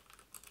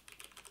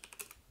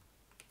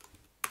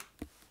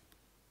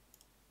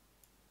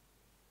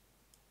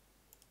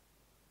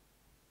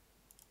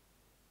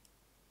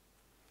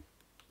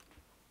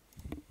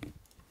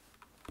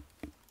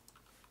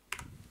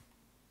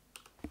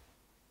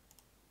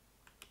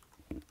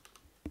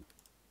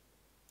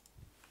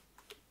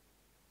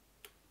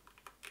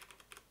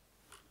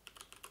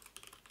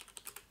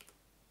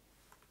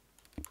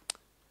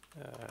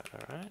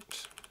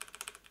 Alright.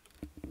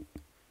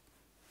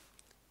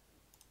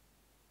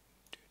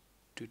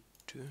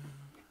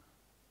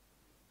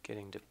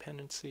 Getting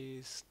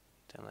dependencies,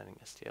 downloading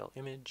STL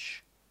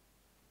image.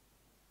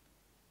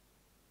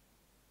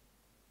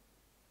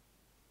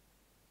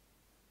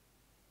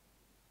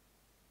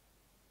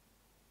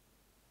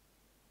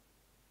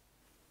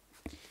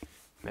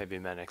 Maybe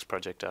my next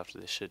project after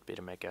this should be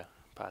to make a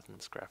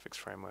Python's graphics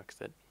framework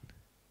that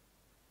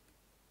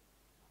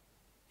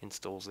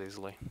installs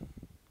easily.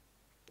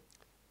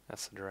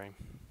 That's the dream.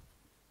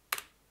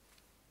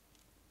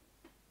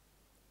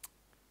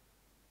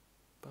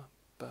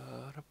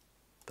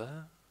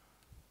 Ba-ba-da-ba.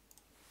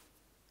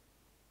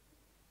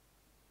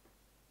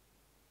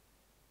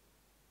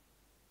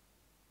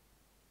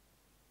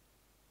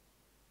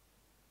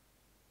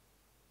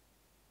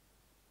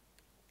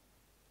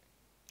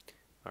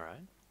 Alright.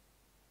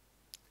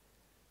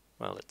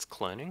 Well, it's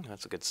cloning.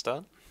 That's a good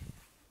start.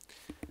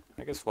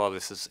 I guess while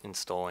this is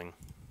installing,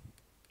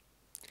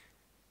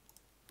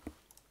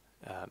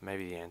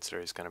 maybe the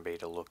answer is going to be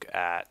to look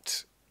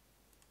at...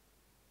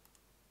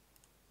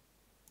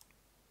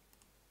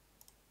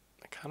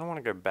 I kind of want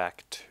to go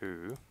back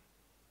to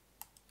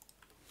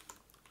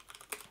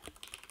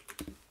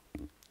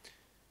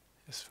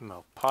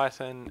SFML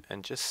Python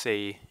and just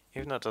see,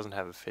 even though it doesn't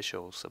have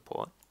official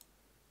support,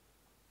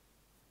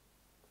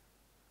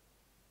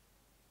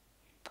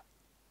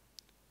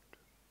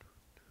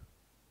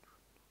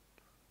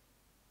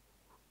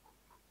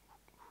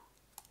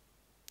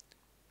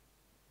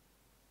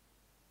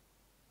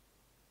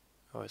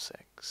 OS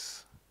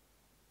X.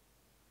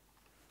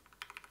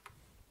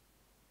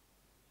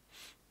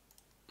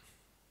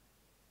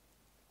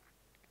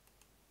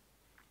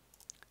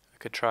 I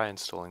could try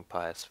installing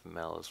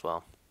PySFML as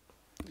well,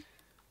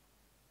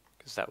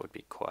 because that would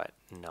be quite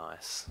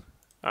nice.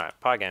 Alright,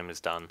 Pygame is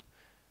done.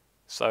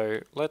 So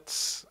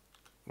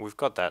we've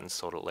got that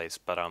installed at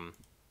least, but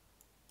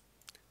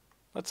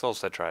let's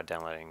also try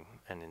downloading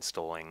and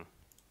installing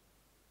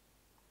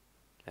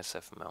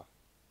SFML.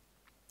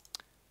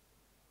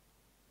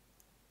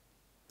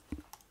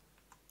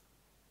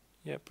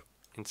 Yep,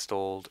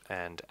 installed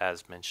and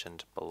as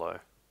mentioned below.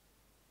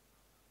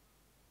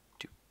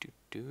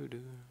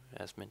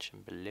 As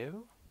mentioned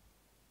below.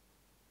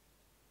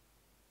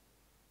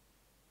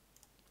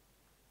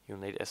 You'll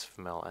need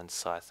SFML and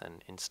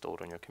Python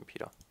installed on your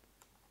computer.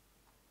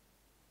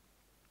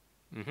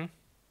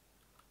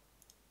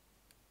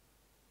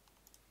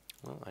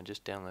 Well, I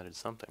just downloaded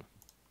something.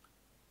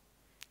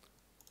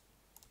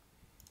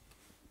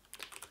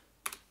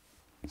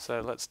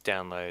 So let's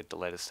download the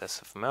latest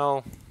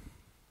SFML.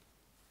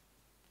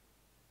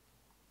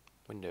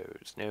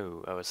 Windows,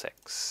 no, OS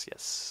X,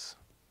 yes.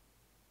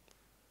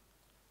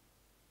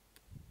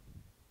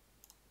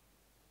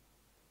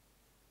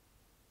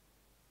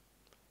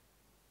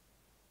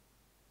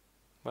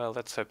 well,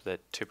 let's hope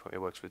that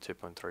it works with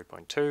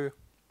 2.3.2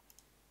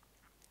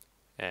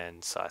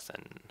 and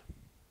Cython.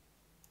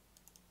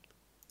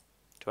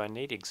 Do I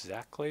need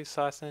exactly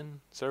Cython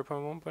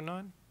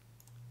 0.1.9?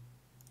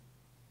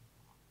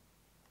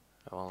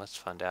 Oh, well, let's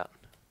find out.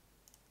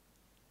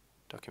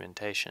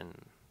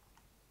 Documentation.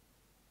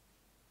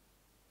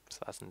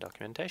 Cython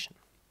documentation.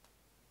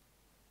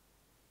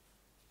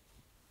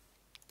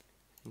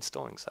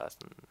 Installing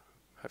Cython.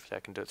 Hopefully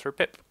I can do it through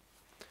pip.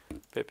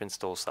 Pip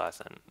install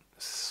Cython.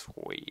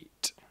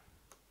 Sweet.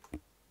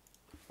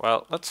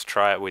 Well, let's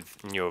try it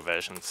with newer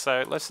versions.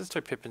 So let's just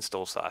do pip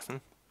install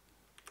Cython.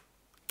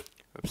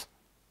 Oops.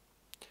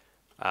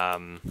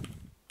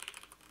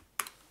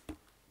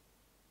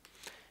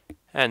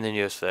 And the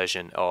newest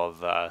version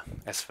of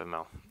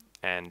SFML.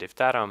 And if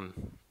that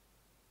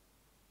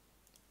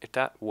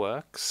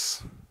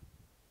works,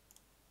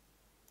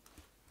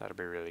 that'll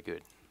be really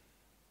good.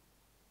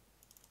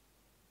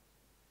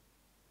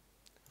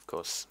 Of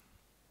course,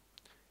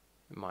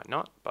 it might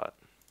not, but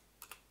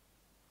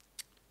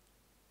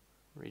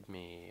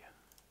readme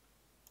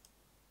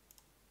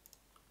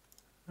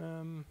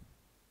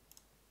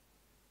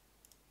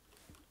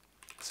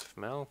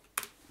SFML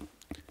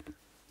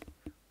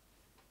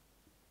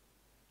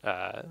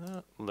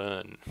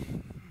learn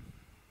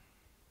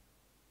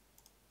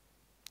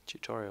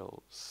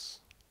tutorials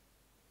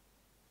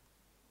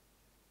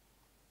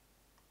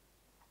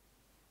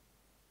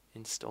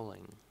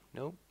installing.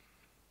 Nope.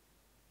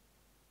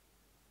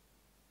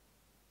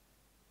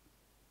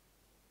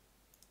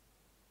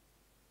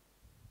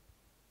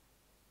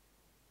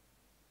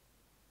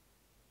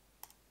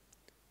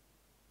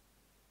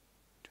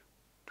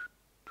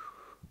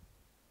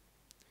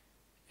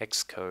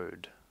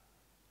 Xcode.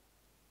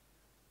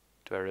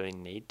 Do I really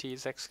need to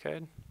use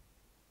Xcode?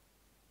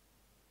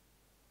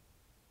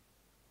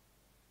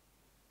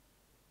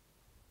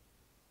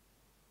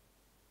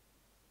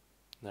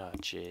 Oh,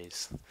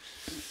 jeez.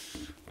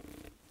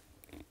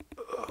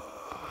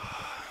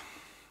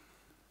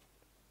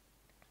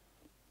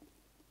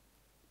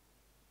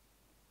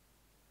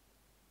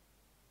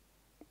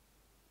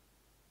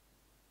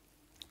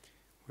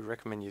 We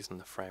recommend using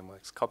the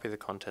frameworks. Copy the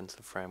contents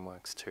of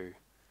frameworks to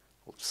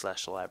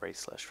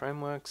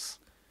 /library/frameworks.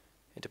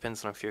 It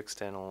depends on a few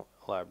external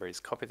libraries.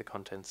 Copy the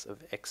contents of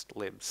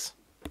xlibs.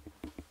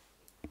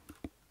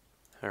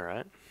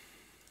 Alright.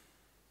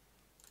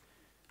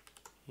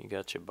 You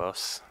got your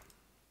boss.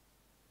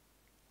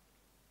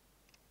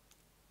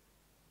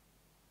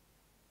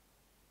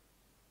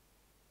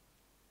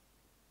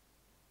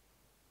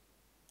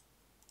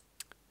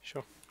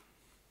 Sure.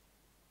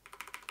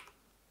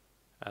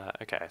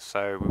 Okay,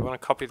 so we want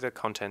to copy the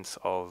contents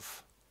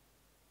of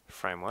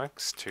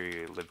frameworks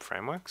to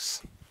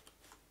libframeworks.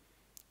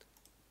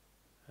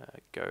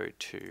 Go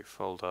to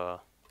folder.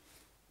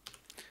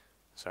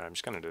 Sorry, I'm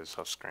just going to do this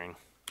off screen.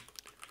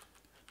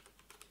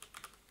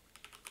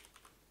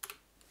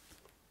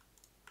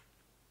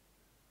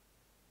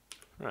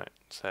 Right,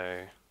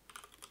 so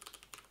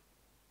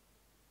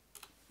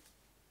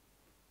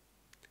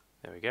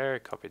there we go,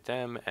 copied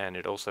them, and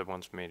it also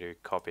wants me to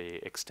copy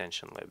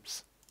extension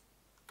libs.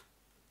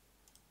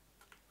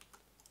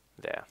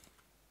 There.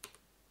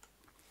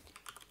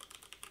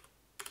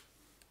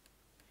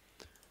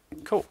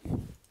 Cool.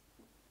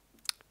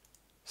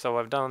 So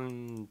I've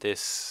done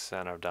this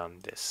and I've done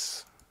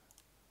this.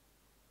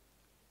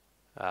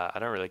 I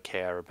don't really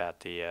care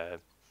about the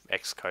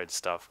Xcode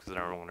stuff because I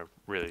don't want to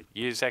really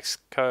use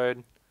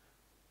Xcode.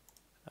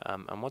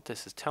 And what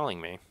this is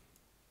telling me,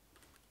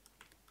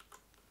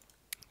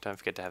 don't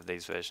forget to have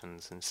these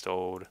versions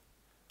installed.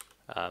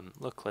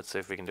 Look, let's see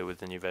if we can do it with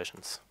the new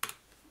versions.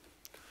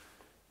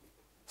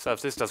 So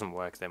if this doesn't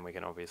work, then we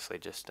can obviously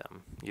just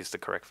use the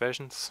correct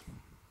versions.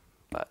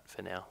 But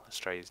for now, let's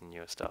try using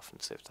newer stuff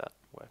and see if that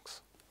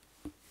works.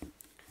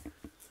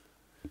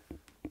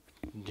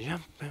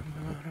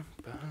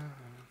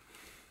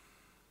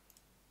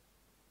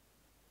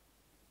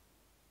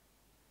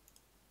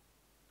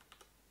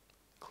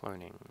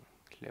 Cloning.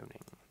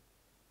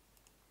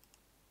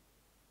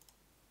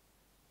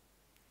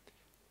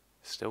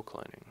 Still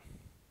cloning.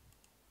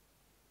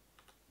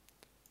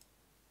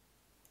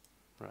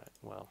 Right,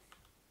 well,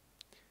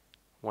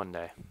 one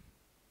day.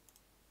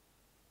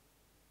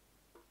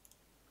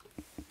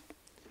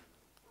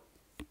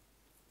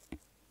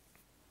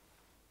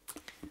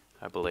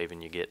 I believe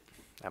in you, Git,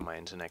 and my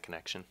internet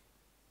connection.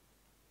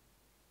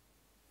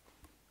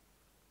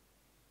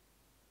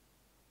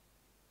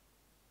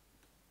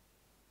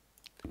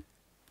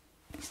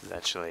 This is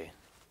actually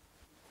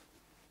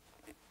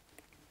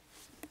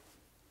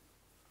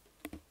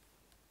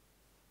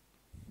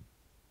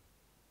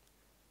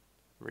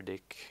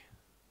ridiculous.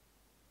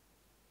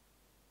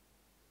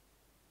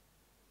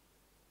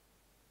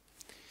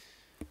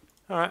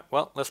 Alright,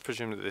 well, let's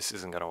presume that this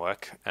isn't going to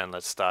work, and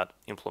let's start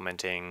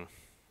implementing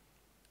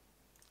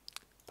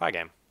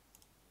Pygame.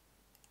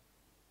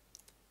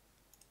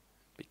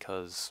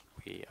 Because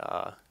we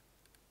are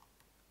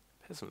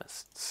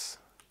pessimists.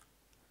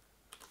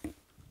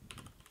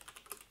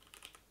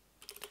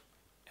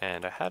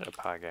 And I had a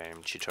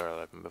Pygame tutorial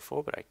open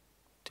before, but I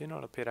do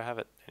not appear to have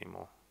it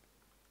anymore.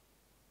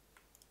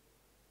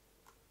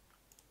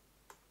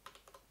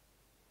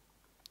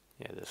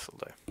 Yeah, this will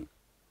do.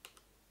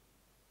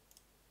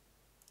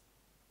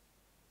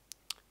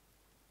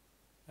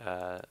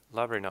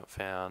 Library not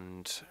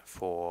found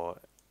for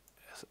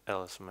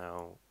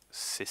LSML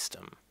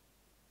system.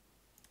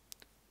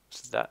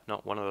 Is that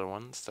not one of the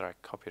ones that I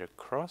copied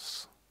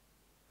across?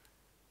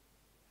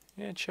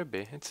 Yeah, it should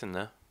be. It's in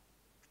there.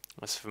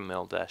 That's for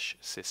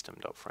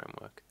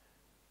mel-system.framework.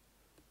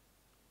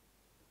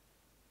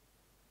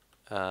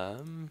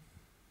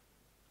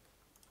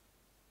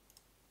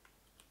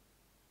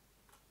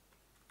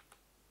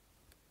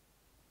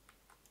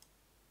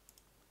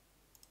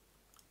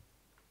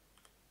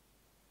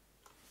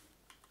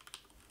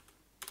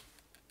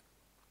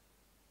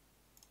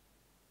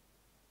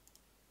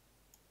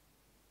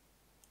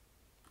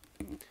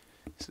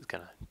 This is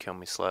gonna kill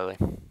me slowly.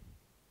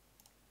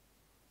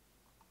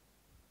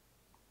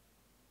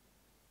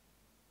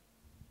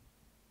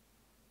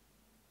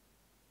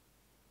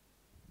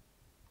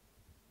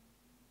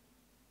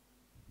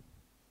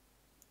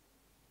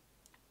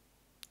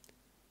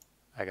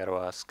 I gotta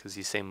ask, because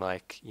you seem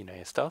like you know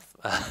your stuff.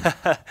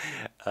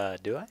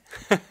 Do I?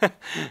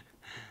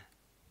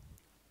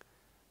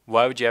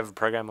 Why would you have a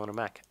program on a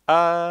Mac?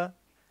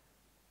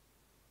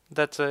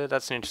 That's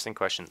an interesting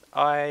question.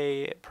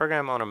 I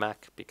program on a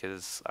Mac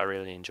because I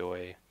really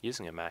enjoy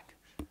using a Mac,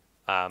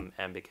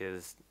 and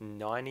because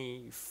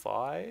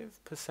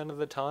 95% of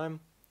the time,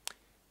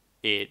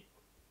 it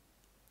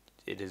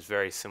is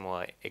very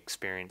similar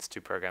experience to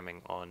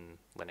programming on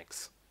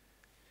Linux.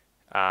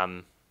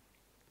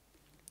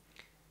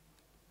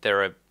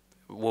 There are,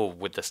 well,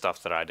 with the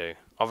stuff that I do,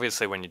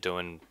 obviously when you're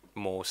doing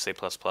more C++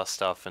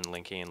 stuff and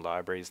linking in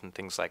libraries and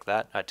things like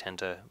that, I tend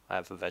to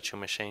have a virtual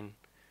machine,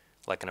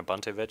 like an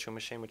Ubuntu virtual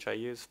machine, which I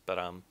use. But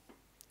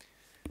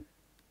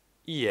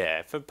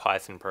yeah, for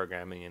Python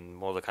programming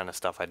and all the kind of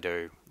stuff I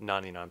do,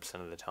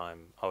 99% of the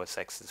time, OS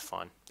X is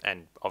fine.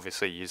 And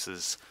obviously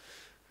uses...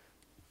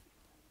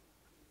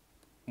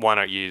 Why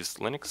not use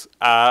Linux?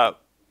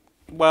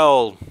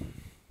 Well,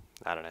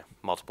 I don't know,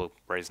 multiple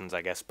reasons,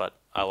 I guess, but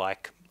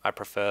I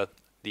prefer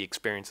the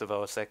experience of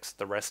OS X.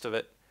 The rest of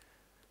it,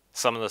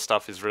 some of the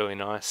stuff is really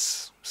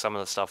nice. Some of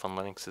the stuff on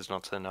Linux is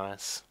not so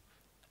nice.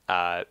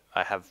 I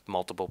have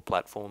multiple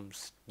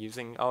platforms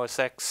using OS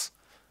X.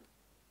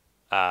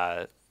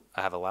 I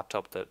have a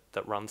laptop that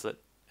runs it,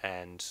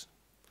 and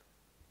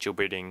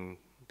jailbreeding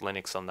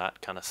Linux on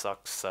that kind of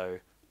sucks. So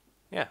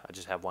yeah, I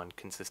just have one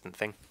consistent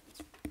thing.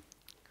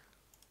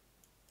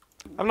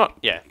 I'm not,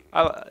 yeah,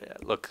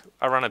 look,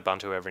 I run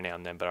Ubuntu every now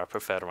and then, but I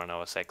prefer to run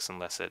OS X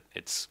unless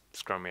it's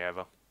screwing me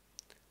over.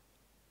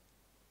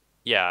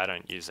 Yeah, I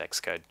don't use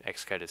Xcode.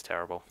 Xcode is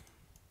terrible.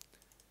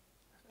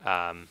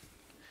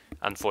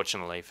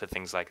 Unfortunately, for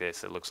things like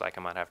this, it looks like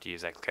I might have to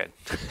use Xcode,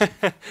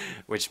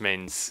 which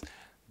means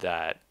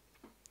that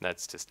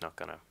that's just not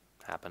going to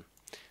happen.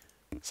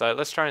 So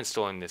let's try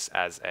installing this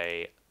as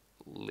a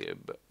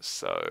lib.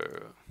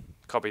 So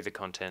copy the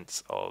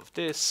contents of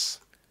this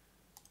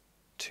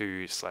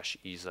to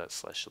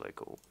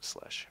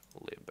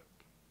 /user/local/lib.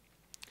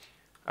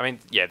 I mean,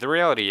 yeah, the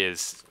reality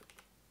is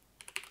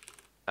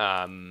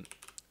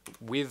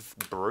with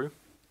Brew,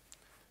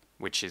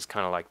 which is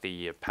kind of like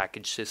the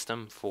package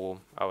system for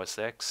OS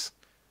X,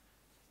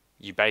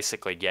 you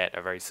basically get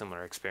a very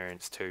similar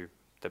experience to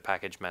the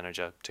package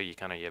manager, to your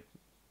kind of your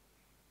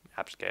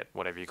apt-get,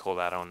 whatever you call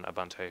that on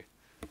Ubuntu,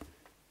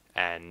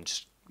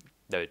 and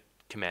the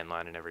command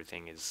line and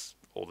everything is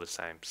all the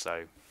same.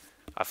 So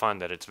I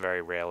find that it's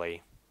very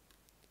rarely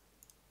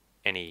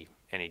any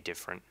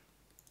different.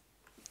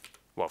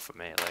 Well, for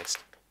me at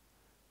least.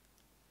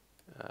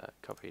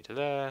 Copy to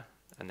there,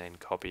 and then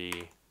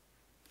copy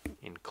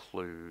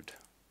include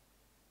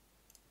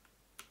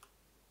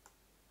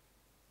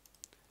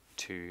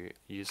to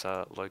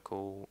user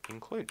local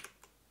include.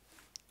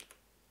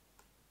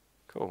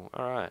 Cool.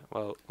 All right.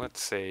 Well,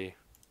 let's see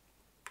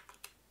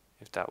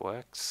if that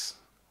works.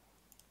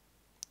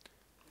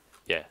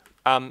 Yeah.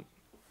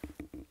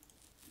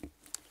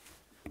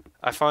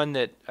 I find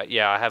that,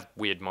 yeah, I have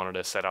weird monitor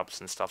setups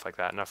and stuff like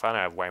that, and I find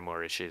I have way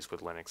more issues with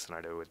Linux than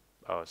I do with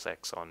OS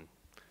X on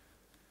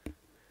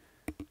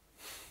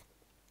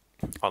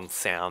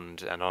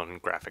sound and on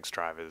graphics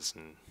drivers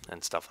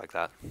and stuff like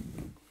that.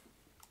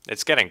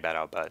 It's getting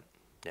better, but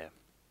yeah.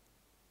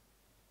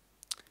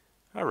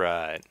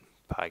 Alright,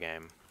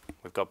 Pygame.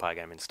 We've got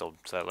Pygame installed,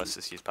 so let's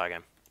just use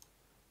Pygame.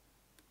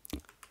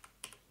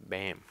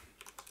 Bam.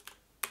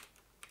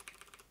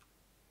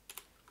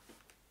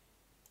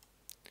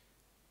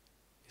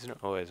 Isn't it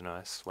always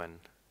nice when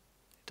it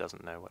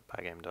doesn't know what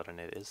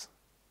pygame.init is?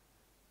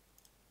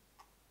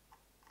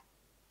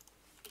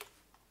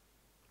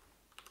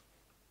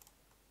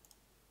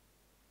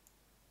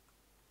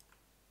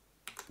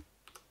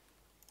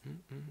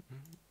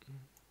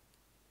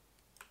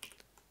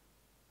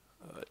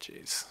 Oh,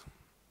 jeez.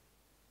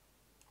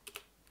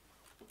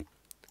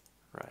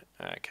 Right,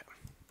 okay.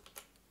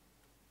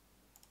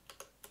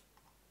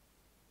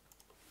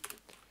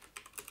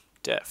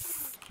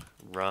 def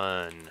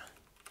run.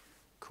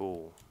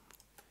 Cool.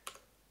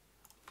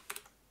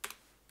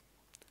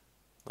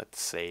 Let's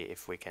see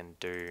if we can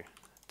do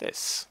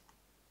this.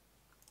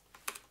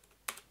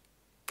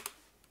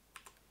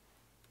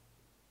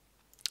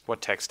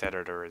 What text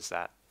editor is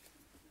that?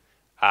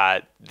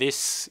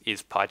 This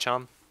is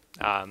PyCharm,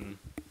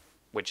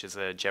 which is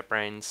a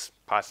JetBrains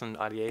Python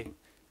IDE,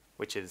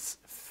 which is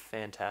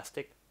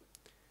fantastic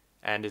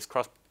and is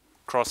cross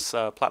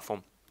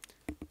platform.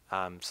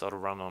 So it'll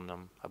run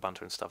on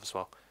Ubuntu and stuff as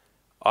well.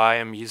 I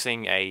am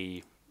using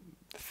a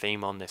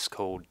theme on this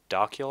called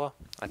Darkula,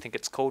 I think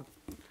it's called,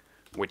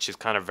 which is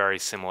kind of very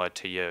similar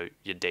to your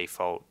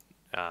default.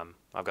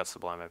 I've got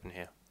Sublime open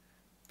here,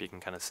 but you can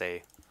kind of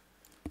see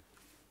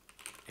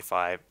if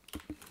I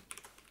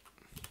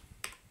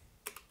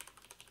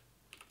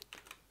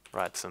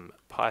write some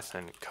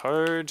Python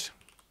code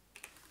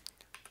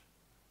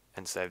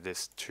and save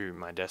this to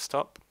my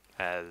desktop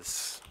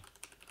as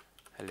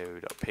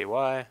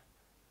hello.py.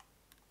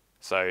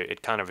 So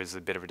it kind of is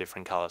a bit of a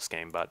different color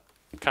scheme, but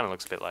it kind of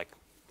looks a bit like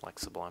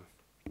Sublime.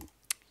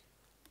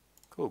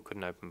 Cool,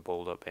 couldn't open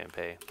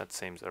ball.bmp. That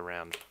seems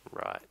around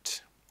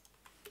right.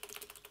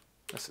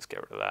 Let's just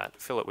get rid of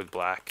that. Fill it with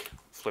black,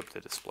 flip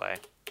the display.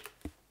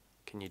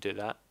 Can you do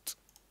that?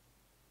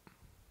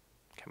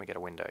 Can we get a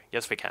window?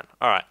 Yes, we can.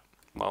 Alright,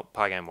 well,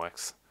 Pygame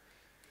works.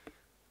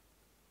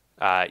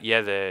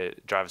 Yeah, the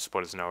driver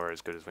support is nowhere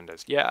as good as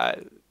Windows. Yeah,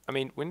 I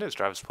mean, Windows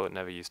driver support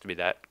never used to be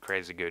that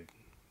crazy good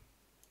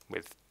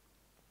with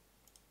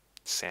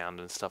sound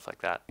and stuff like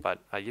that, but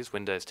I used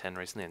Windows 10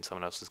 recently on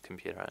someone else's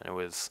computer, and it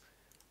was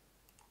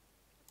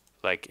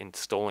like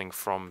installing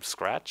from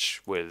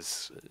scratch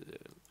was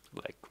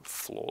like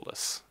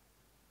flawless.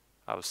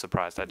 I was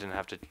surprised. I didn't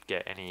have to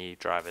get any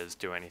drivers,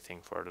 do anything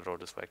for it. It all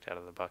just worked out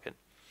of the bucket.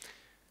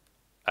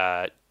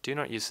 Do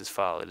not use this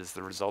file. It is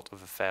the result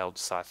of a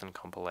failed Python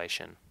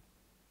compilation.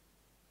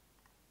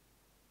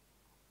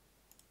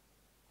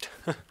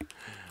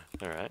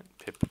 Alright,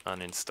 pip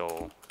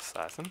uninstall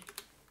Python.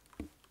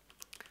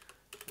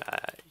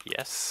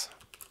 Yes.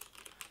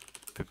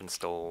 Pip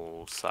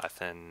install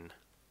Python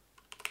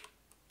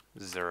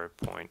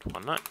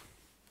 0.19.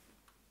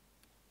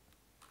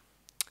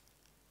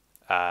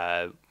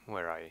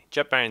 Where are you?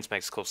 JetBrains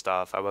makes cool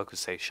stuff. I work with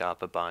C#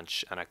 a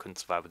bunch, and I couldn't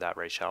survive without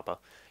RaySharper.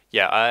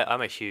 Yeah,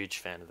 I'm a huge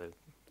fan of the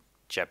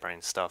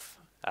JetBrains stuff.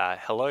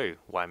 Hello,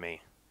 why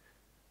me?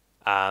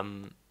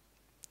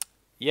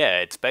 Yeah,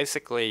 it's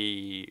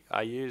basically,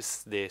 I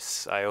use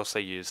this. I also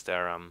use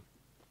their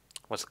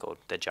what's it called?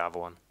 Their Java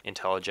one,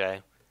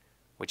 IntelliJ,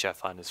 which I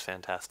find is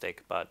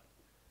fantastic. But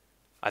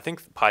I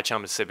think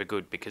PyCharm is super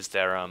good because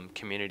their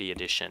community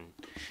edition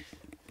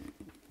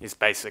is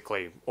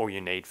basically all you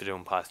need for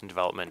doing Python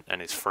development,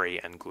 and is free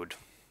and good,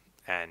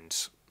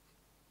 and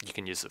you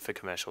can use it for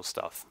commercial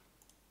stuff.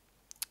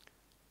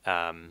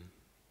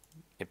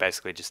 It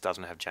basically just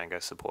doesn't have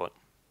Django support,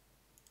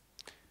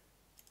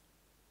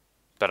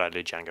 but I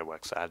do Django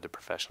work, so I have the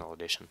professional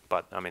edition.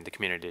 But I mean, the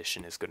community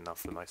edition is good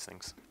enough for most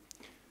things.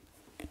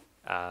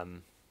 Yeah,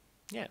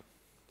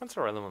 that's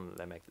the other one that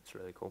they make that's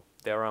really cool.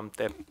 They're I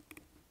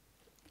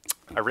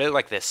really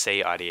like their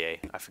C IDE.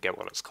 I forget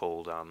what it's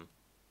called.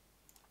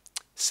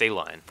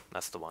 C-line,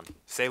 that's the one.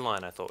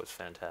 C-line I thought was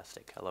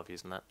fantastic. I love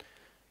using that.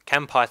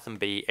 Can Python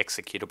be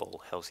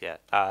executable? Hells yeah.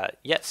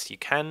 Yes, you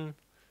can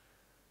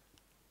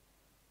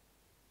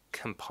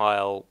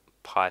compile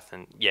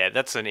Python. Yeah,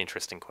 that's an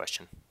interesting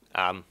question.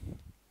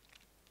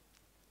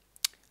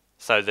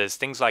 So there's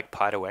things like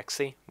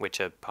Py2exe,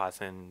 which are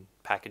Python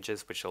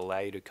packages which allow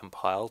you to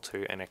compile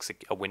to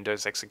a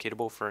Windows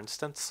executable, for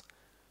instance.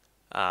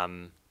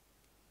 So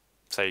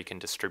you can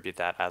distribute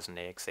that as an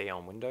exe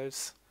on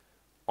Windows.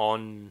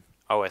 On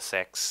OS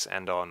X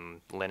and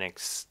on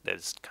Linux,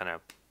 there's kind of,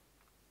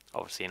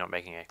 obviously you're not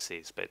making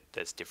exes, but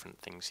there's different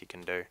things you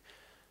can do.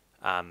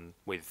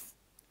 With,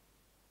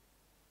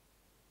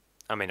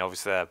 I mean,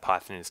 obviously they have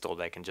Python installed,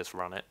 they can just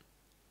run it.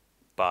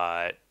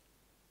 But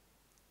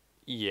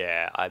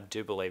yeah, I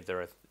do believe there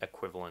are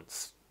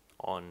equivalents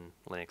on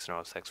Linux and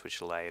OS X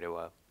which allow you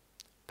to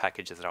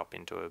package it up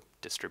into a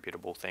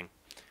distributable thing,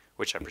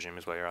 which I presume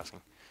is what you're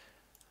asking.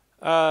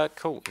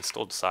 Cool,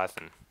 installed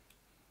Python.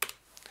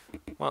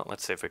 Well,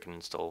 let's see if we can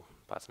install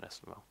Python as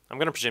well. I'm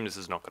going to presume this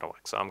is not going to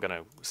work, so I'm going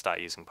to start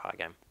using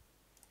Pygame.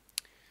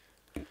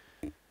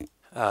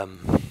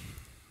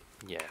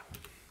 Yeah.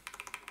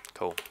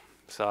 Cool.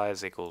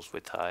 Size equals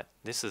width height.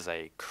 This is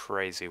a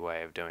crazy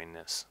way of doing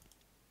this.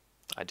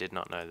 I did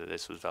not know that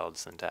this was valid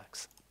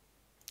syntax.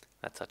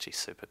 That's actually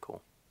super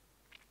cool.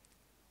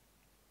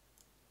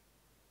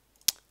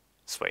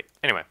 Sweet.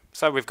 Anyway,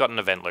 so we've got an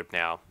event loop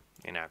now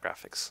in our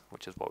graphics,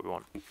 which is what we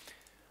want.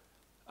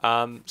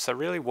 So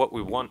really what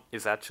we want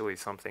is actually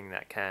something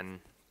that can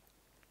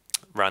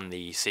run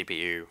the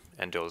CPU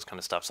and do all this kind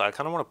of stuff. So I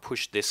kind of want to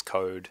push this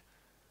code.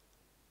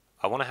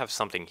 I want to have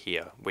something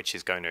here which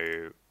is going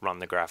to run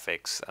the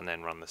graphics and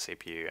then run the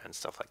CPU and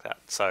stuff like that.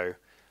 So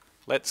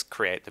let's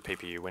create the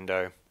PPU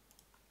window.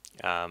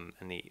 And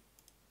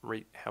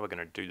how we're going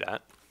to do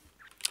that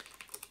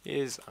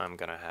is I'm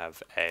going to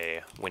have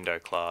a window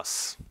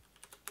class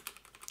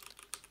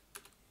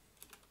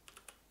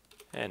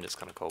And it's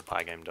going to call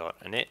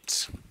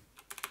pygame.init,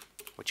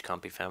 which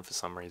can't be found for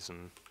some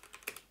reason.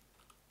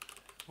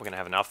 We're going to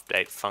have an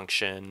update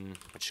function,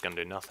 which is going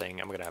to do nothing,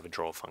 and we're going to have a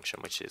draw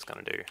function, which is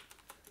going to do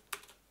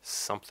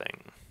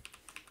something.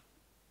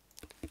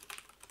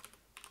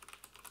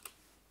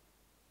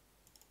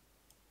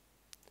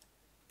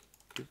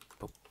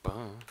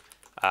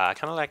 I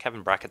kind of like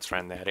having brackets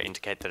around there to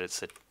indicate that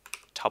it's a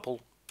tuple,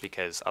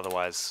 because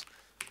otherwise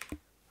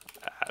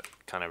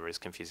kind of is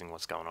confusing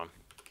what's going on.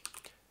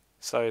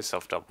 So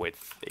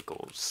self.width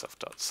equals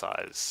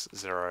self.size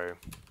 0.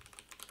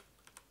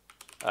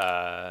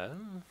 How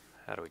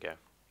do we go?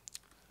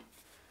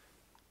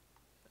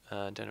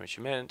 Don't know what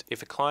you meant.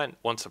 If a client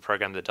wants a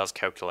program that does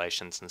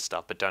calculations and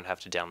stuff, but don't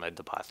have to download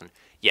the Python.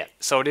 Yeah,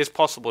 so it is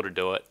possible to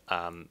do it.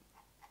 I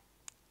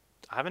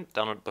haven't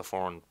done it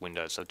before on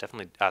Windows, so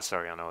definitely,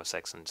 sorry, on OS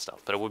X and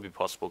stuff, but it would be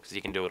possible because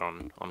you can do it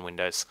on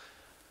Windows.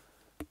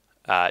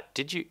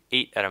 Did you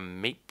eat at a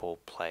meatball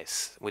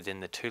place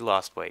within the 2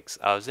 last weeks?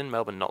 I was in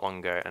Melbourne not long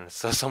ago and I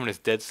saw someone who's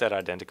dead set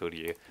identical to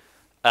you.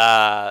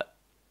 I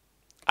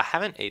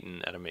haven't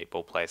eaten at a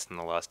meatball place in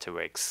the last 2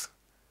 weeks.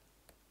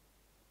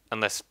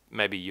 Unless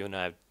maybe you and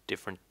I have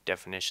different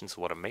definitions of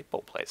what a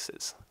meatball place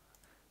is.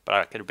 But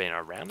I could have been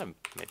around a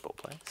meatball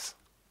place.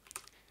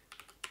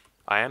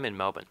 I am in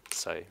Melbourne,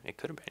 so it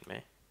could have been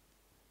me.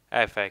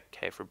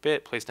 AFK for a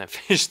bit. Please don't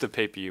finish the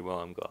PPU while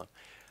I'm gone.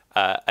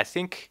 I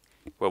think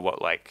we're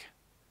like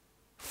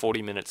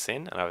 40 minutes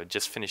in, and I've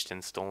just finished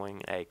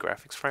installing a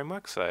graphics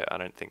framework, so I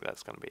don't think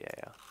that's going to be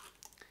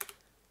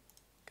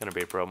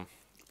a problem.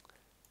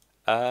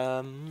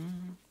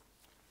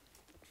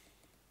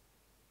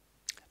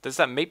 There's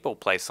that meatball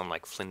place on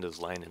like Flinders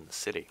Lane in the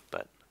city,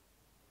 but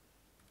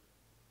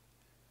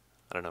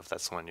I don't know if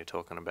that's the one you're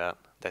talking about.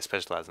 They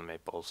specialize in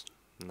meatballs.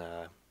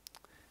 No,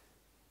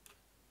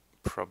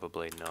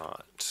 probably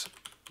not.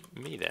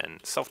 Me then.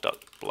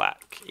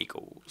 Self.black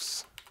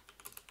equals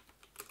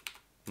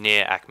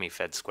near Acme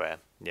Fed Square.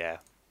 Yeah.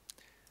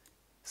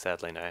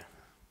 Sadly, no.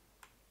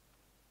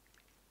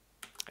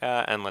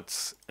 And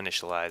let's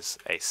initialize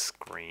a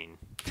screen.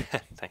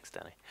 Thanks,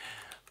 Danny.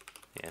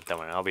 Yeah, don't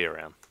worry, I'll be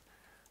around.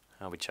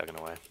 I'll be chugging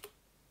away.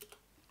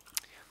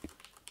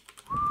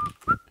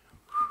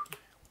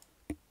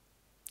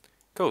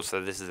 Cool, so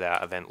this is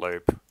our event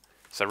loop.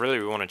 So really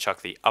we want to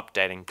chuck the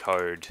updating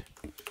code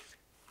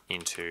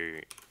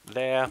into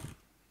there.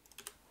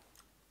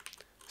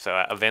 So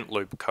our event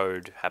loop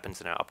code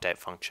happens in our update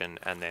function,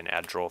 and then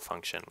our draw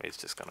function is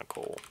just going to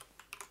call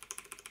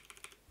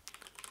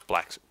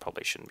black.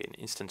 Probably shouldn't be an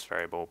instance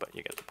variable, but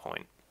you get the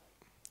point.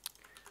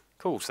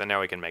 Cool, so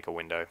now we can make a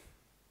window.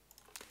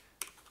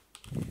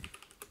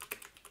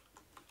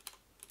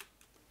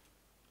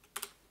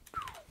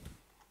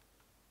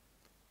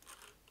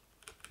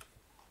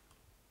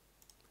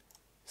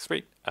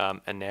 Sweet,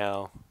 and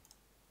now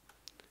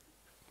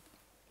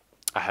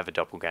I have a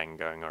doppelganger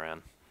going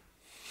around.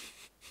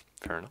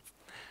 Fair enough.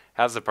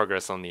 How's the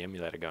progress on the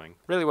emulator going?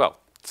 Really well.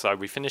 So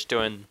we finished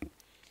doing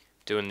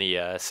the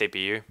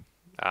CPU,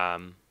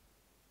 and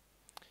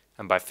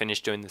by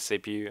finished doing the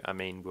CPU, I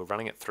mean we're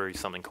running it through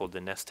something called the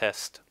NES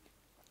test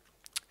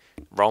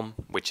ROM,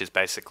 which is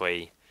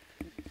basically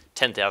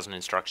 10,000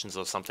 instructions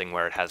or something,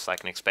 where it has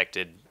like an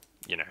expected,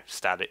 you know,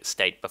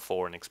 state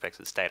before and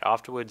expected state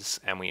afterwards,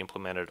 and we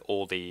implemented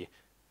all the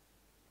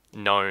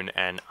known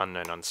and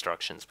unknown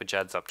instructions, which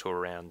adds up to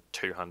around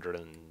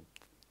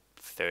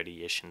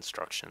 230-ish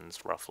instructions,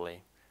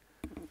 roughly.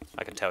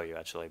 I can tell you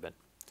actually, but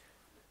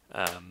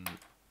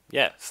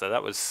yeah, so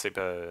that was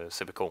super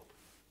cool.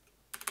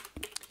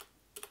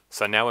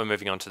 So now we're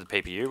moving on to the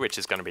PPU, which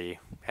is going to be,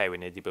 hey, we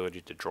need the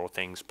ability to draw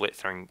things, split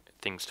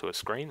things to a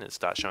screen and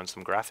start showing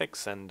some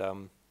graphics,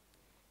 and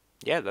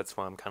yeah, that's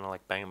why I'm kind of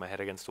like banging my head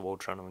against the wall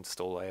trying to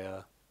install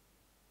a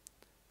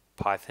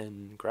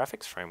Python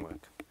graphics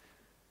framework,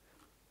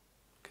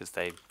 because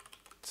they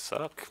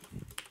suck.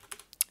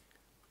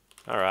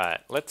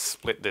 Alright, let's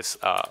split this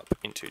up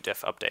into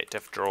def update,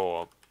 def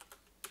draw.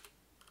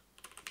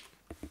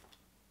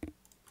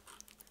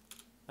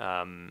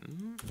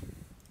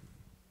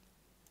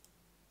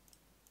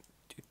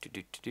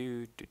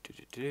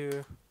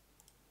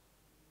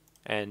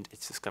 And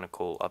it's just going to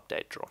call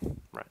update draw,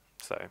 right?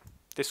 So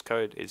this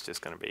code is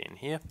just going to be in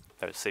here.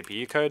 That is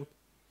CPU code.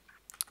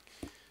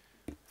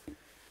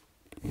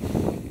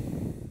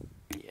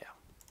 Yeah.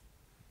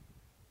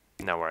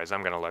 No worries, I'm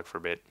going to lurk for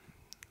a bit.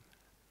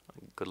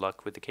 Good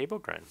luck with the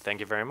keyboard grind. Thank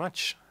you very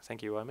much.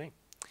 Thank you, me.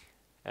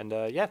 And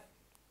yeah,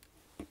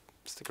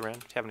 stick around.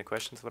 If you have any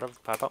questions, whatever,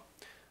 pipe up.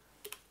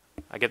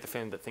 I get the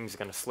feeling that things are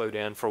going to slow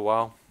down for a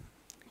while,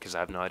 because I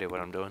have no idea what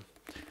I'm doing.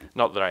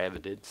 Not that I ever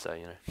did, so,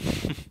 you know.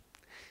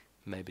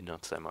 Maybe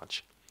not so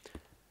much.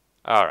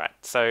 Alright,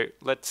 so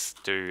let's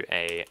do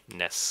a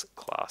NES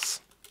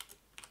class.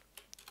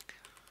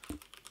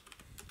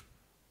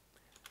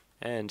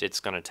 And it's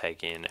going to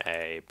take in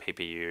a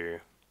PPU,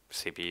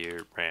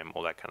 CPU, RAM,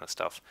 all that kind of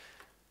stuff.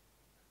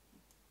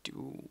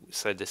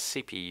 So the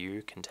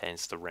CPU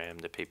contains the RAM,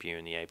 the PPU,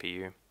 and the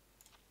APU.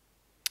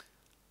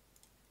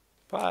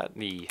 But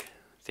the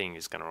thing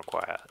is going to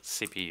require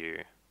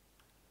CPU,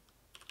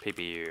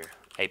 PPU,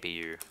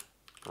 APU,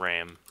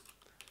 RAM,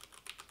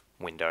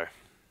 window.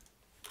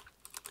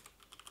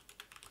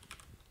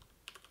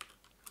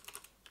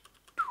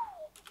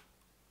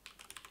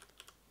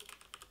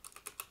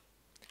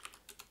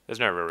 There's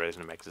no real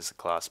reason to make this a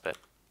class, but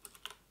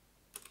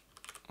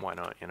why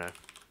not, you know?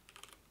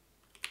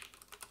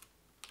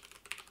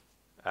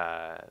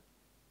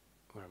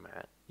 Where am I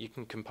at? You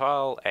can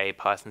compile a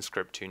Python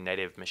script to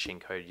native machine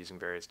code using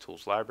various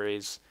tools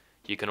libraries.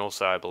 You can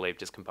also, I believe,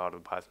 just compile to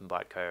Python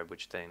bytecode,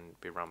 which then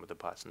be run with the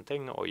Python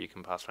thing, or you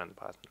can pass around the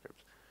Python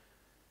scripts.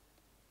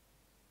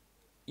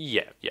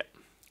 Yeah.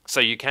 So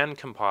you can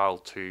compile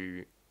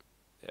to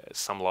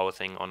some lower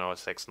thing on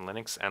OS X and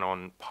Linux, and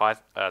on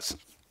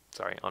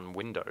on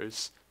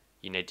Windows,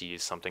 you need to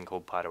use something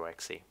called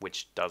Py2Xe,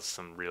 which does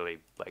some really,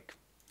 like,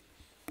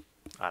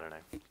 I don't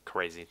know,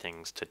 crazy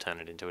things to turn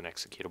it into an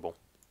executable.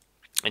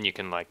 And you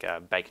can, like,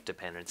 bake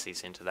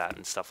dependencies into that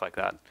and stuff like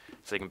that.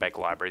 So you can bake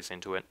libraries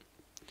into it.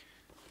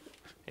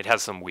 It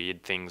has some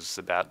weird things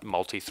about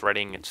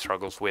multi-threading it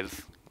struggles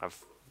with.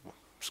 I've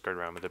screwed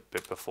around with it a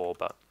bit before,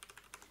 but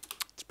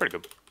it's pretty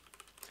good.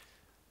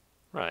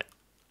 Right.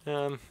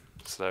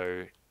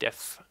 So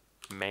def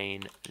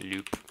main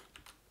loop.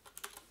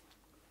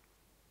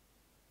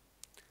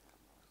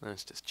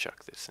 Let's just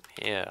chuck this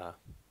in here.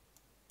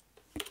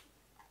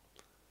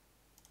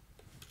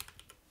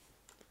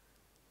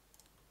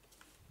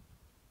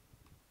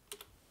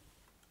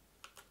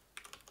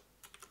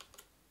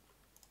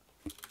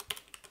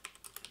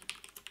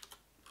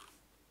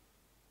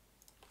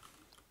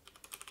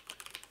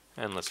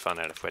 And let's find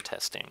out if we're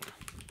testing.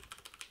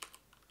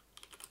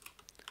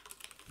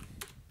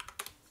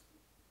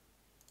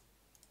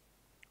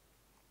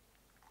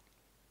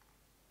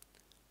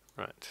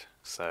 Right,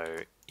 so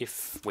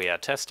if we are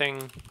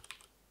testing,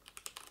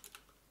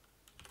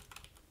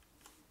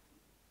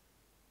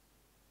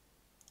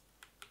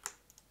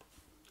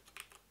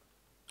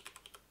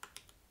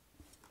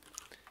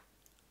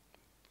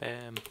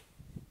 bam.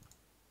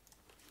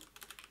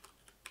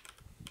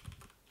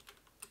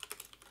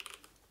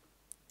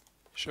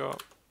 Sure,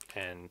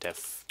 and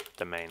def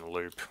the main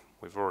loop.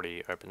 We've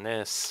already opened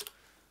this.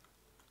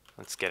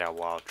 Let's get our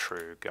while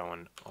true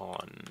going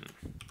on.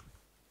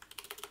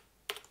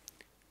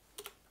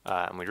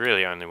 And we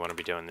really only want to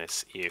be doing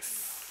this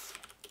if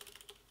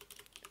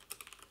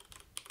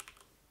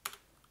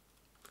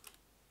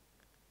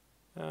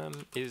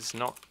is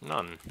not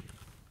none.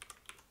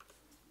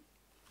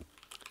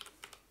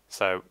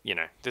 So, you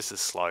know, this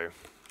is slow,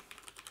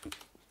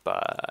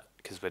 but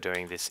because we're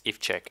doing this if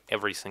check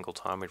every single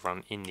time we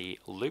run in the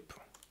loop,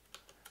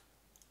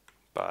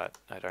 but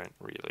I don't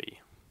really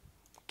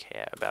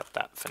care about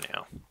that for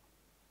now.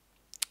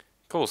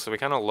 Cool, so we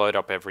kind of load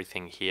up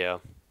everything here.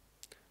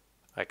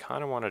 I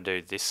kind of want to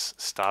do this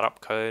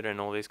startup code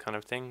and all these kind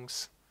of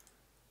things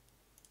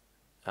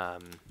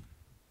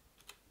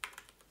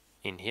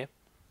in here.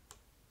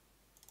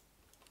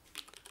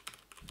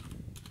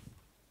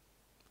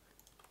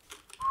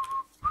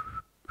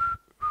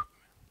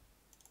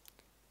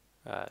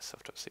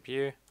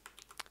 Soft.cpu.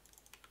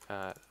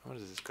 What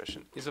is this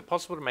question? Is it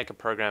possible to make a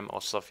program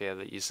or software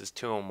that uses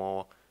 2 or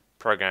more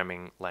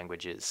programming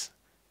languages?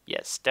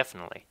 Yes,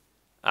 definitely.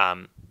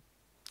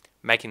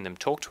 Making them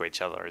talk to each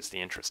other is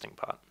the interesting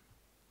part.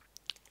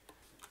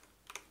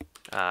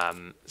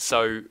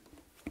 So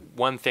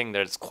one thing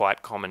that's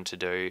quite common to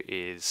do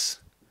is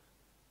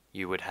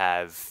you would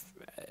have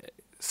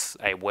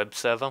a web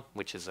server,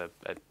 which is a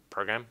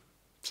program.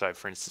 So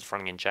for instance,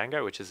 running in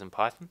Django, which is in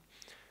Python.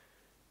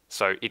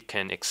 So it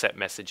can accept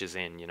messages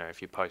in, you know,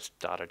 if you post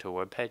data to a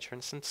web page, for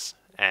instance,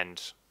 and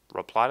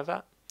reply to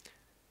that.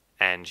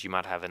 And you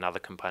might have another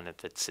component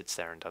that sits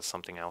there and does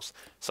something else.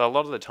 So a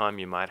lot of the time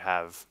you might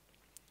have,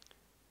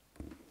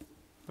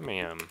 let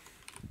me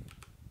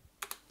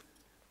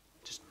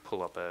just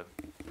pull up a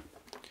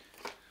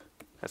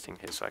thing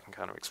here so I can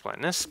kind of explain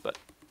this, but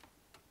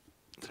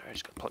sorry, I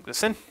just got to plug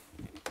this in.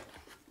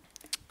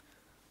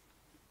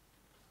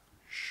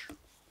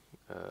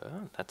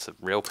 That's a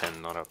real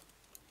pen, not a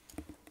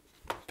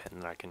pen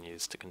that I can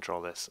use to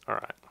control this.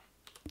 Alright,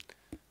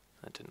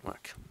 that didn't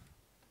work.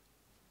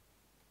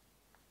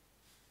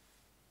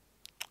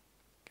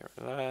 Get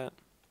rid of that.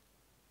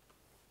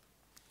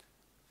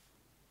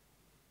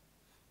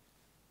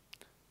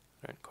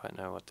 I don't quite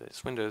know what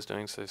this window is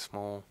doing so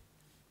small.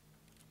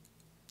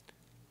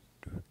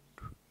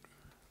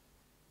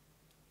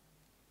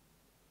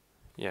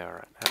 Yeah,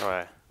 alright. How do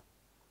I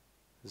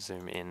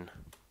zoom in?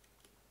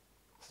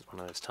 This is one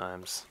of those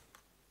times.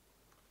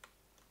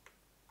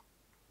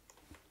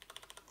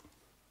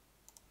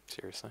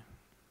 Seriously?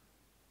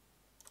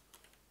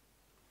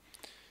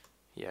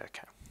 Yeah,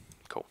 okay.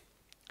 Cool.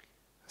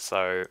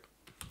 So,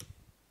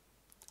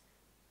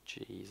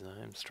 geez,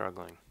 I'm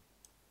struggling.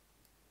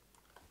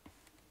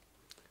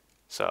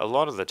 So a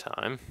lot of the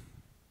time,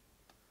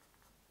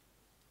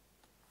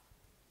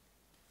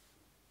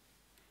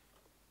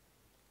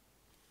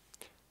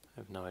 I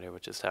have no idea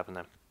what just happened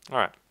there.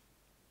 Alright.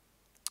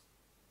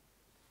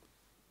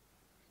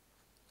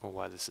 Or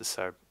why this is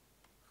so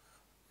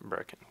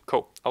broken.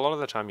 Cool. A lot of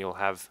the time you'll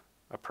have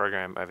a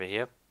program over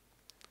here.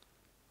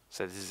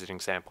 So this is an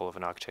example of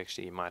an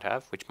architecture you might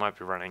have, which might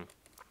be running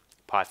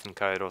Python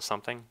code or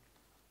something.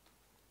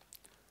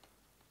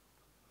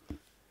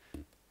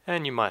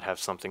 And you might have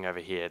something over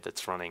here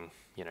that's running,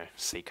 you know,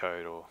 C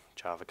code or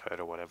Java code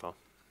or whatever.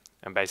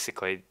 And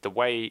basically the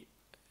way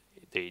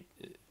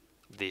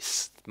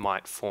this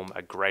might form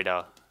a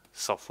greater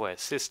software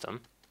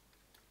system,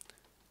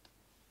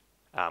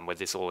 where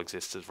this all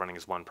exists as running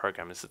as one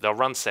program, is that they'll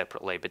run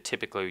separately, but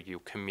typically you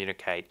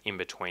communicate in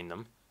between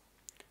them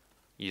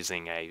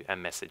using a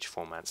message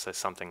format. So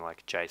something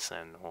like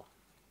JSON, or,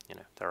 you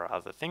know, there are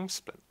other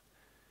things, but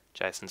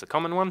JSON's a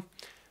common one.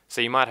 So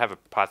you might have a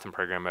Python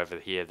program over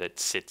here that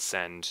sits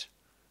and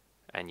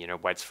you know,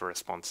 waits for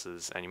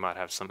responses, and you might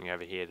have something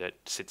over here that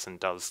sits and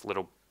does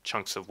little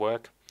chunks of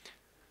work.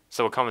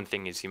 So a common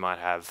thing is you might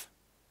have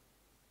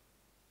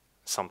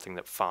something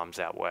that farms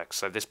out work.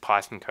 So this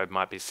Python code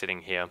might be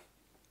sitting here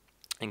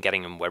and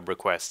getting in web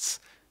requests.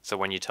 So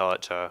when you tell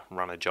it to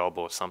run a job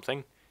or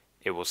something,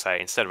 it will say,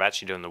 instead of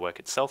actually doing the work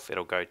itself,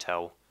 it'll go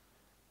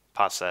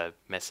pass a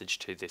message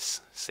to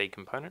this C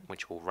component,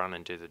 which will run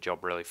and do the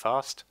job really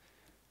fast.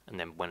 And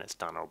then when it's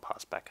done, it'll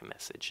pass back a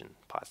message and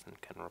Python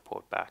can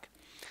report back.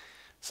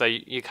 So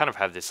you kind of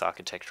have this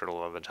architecture a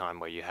lot of the time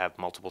where you have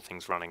multiple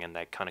things running and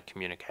they kind of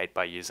communicate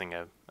by using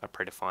a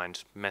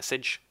predefined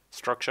message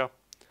structure.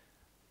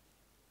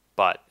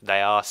 But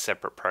they are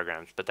separate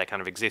programs, but they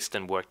kind of exist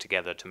and work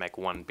together to make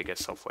one bigger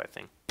software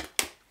thing.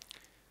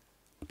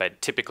 But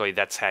typically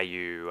that's how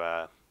you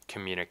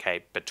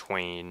communicate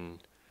between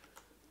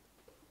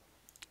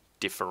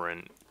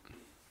different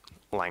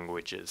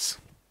languages,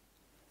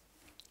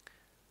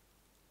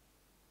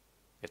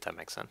 if that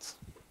makes sense.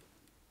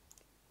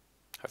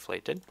 Hopefully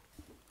it did.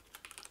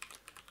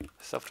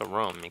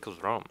 Self.rom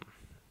equals rom.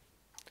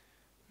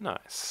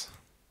 Nice.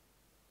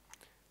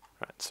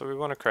 Right, so we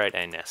want to create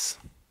a NES.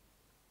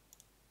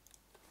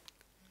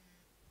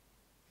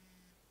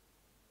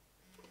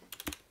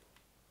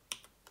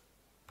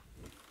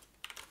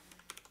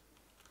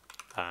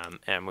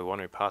 And we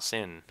want to pass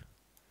in,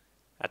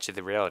 actually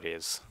the reality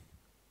is,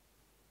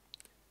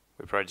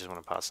 we probably just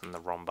want to pass in the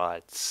ROM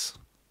bytes,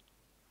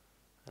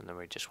 and then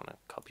we just want to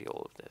copy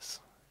all of this.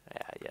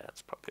 Yeah,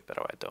 that's probably a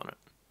better way of doing it.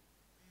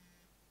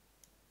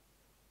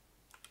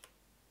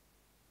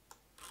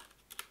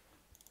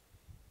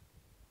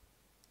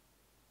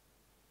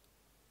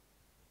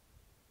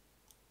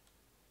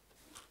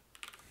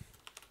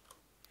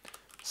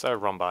 So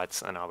ROM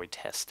bytes, and are we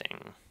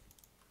testing?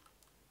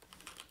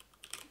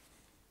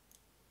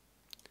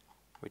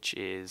 Which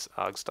is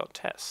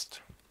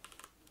args.test.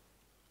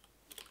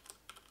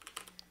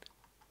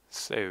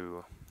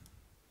 So,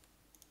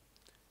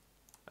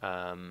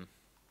 thank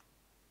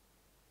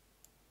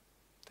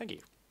you.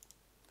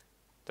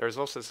 There is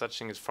also such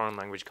thing as foreign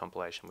language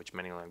compilation, which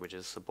many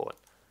languages support.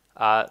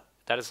 That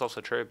is also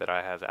true, but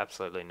I have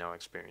absolutely no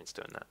experience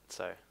doing that.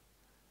 So,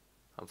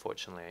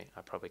 unfortunately,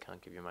 I probably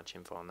can't give you much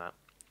info on that.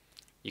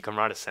 You can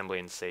write assembly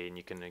in C, and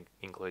you can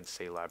include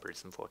C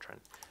libraries in Fortran.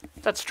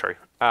 That's true.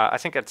 I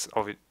think it's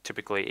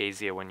typically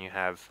easier when you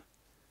have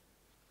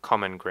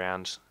common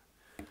ground.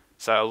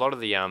 So a lot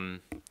of the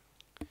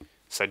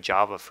so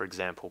Java, for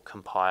example,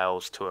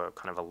 compiles to a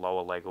kind of a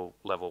lower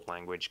level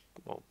language.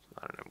 Well,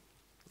 I don't know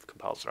if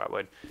compile is the right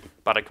word,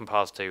 but it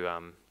compiles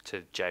to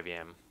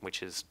JVM,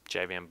 which is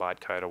JVM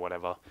bytecode or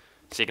whatever.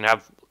 So you can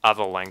have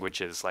other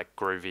languages like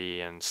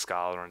Groovy and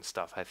Scala and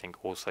stuff, I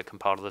think, also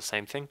compile to the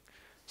same thing.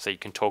 So you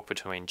can talk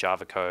between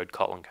Java code,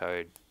 Kotlin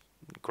code,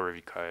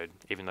 Groovy code,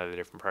 even though they're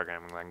different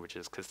programming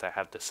languages, because they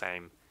have the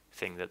same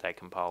thing that they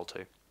compile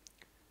to.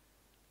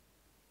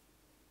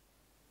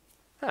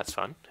 That's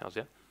fun. How's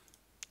it?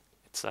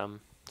 It's a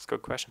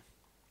good question.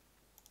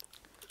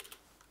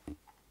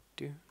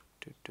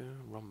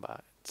 ROM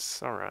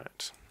bytes. All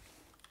right.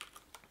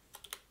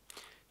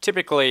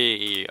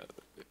 Typically,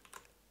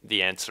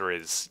 the answer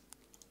is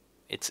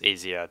it's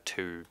easier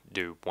to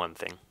do one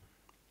thing,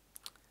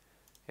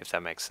 if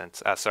that makes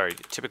sense. Sorry,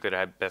 typically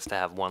it's best to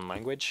have one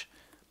language,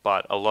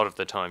 but a lot of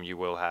the time you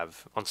will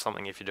have, on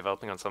something, if you're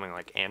developing on something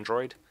like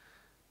Android,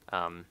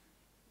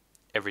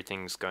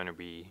 everything's going to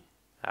be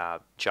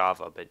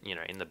Java, but you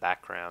know, in the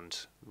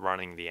background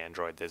running the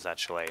Android, there's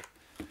actually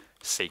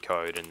C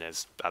code and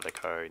there's other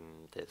code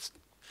and there's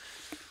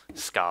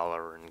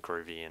Scala and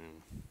Groovy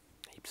and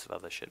heaps of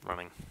other shit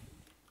running.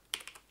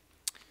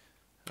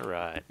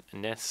 Alright,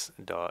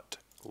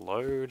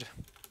 nes.load,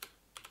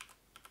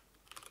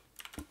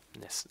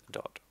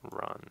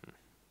 nes.run.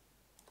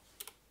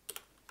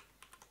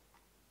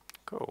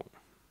 Cool.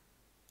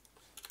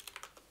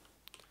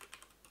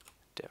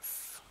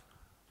 Def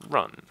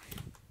run.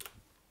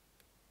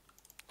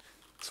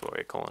 That's what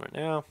we're calling it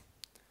now.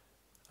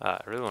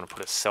 I really want to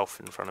put a self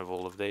in front of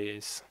all of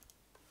these.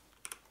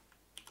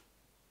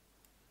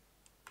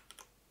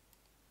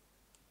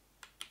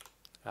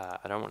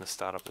 I don't want to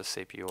start up the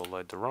CPU or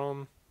load the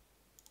ROM.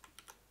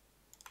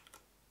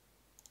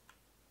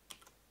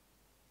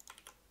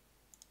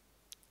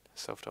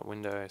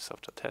 Self.window,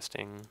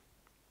 self.testing.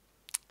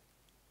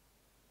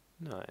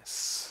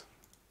 Nice.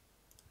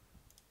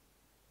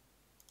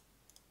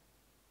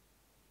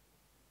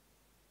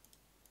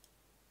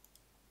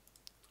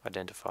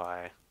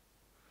 identify,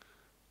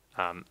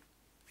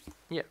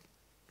 yeah.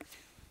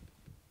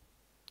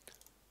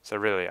 So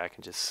really I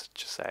can just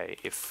say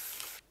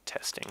if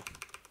testing.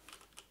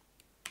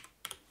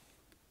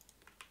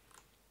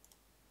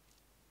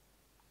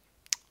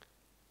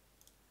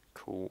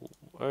 Cool,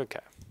 okay.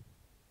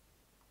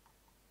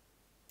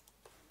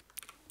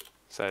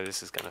 So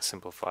this is going to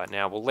simplify it.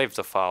 Now we'll leave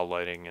the file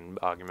loading and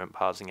argument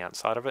parsing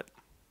outside of it.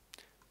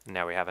 And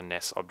now we have a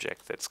NES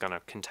object that's going to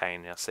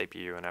contain our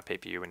CPU and our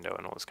PPU window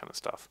and all this kind of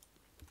stuff.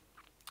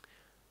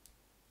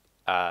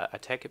 I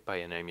take it by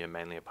your name you're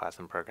mainly a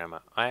Python programmer.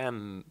 I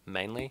am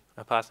mainly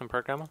a Python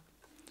programmer.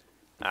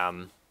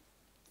 I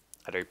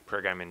do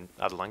program in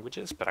other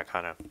languages, but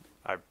I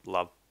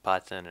love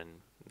Python and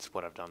it's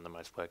what I've done the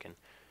most work in.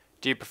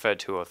 Do you prefer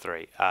 2 or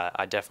 3?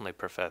 I definitely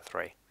prefer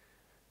 3.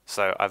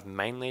 So I've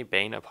mainly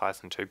been a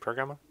Python 2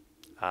 programmer,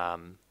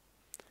 and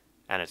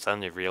it's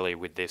only really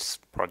with this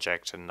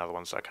project and other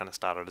ones that I kind of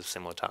started at a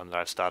similar time that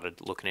I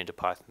started looking into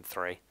Python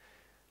 3.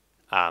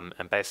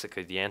 And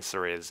basically the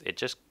answer is it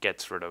just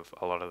gets rid of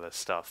a lot of the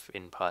stuff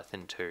in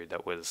Python 2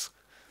 that was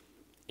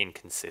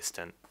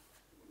inconsistent.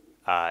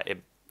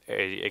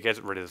 It gets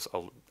rid of,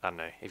 I don't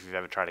know if you've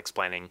ever tried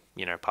explaining,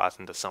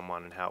 Python to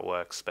someone and how it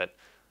works, but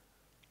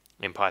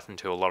in Python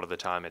 2 a lot of the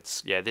time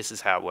it's, yeah, this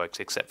is how it works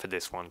except for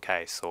this one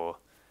case, or,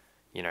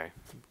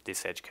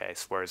 this edge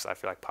case, whereas I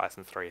feel like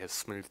Python 3 has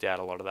smoothed out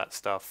a lot of that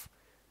stuff.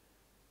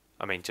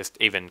 I mean, just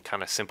even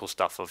kind of simple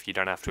stuff of you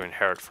don't have to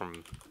inherit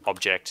from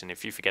object, and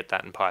if you forget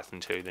that in Python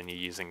 2, then you're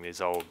using these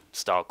old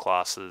style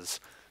classes.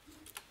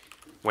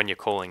 When you're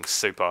calling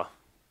super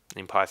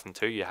in Python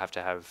 2, you have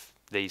to have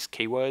these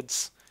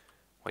keywords,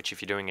 which if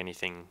you're doing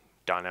anything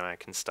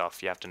dynamic and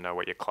stuff, you have to know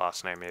what your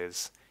class name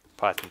is.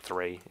 Python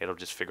 3, it'll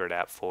just figure it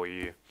out for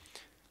you.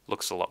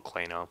 Looks a lot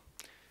cleaner.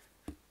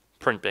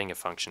 Print being a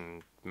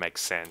function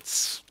makes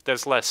sense.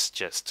 There's less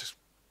just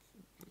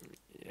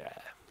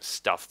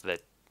stuff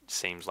that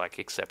seems like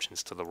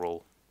exceptions to the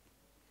rule.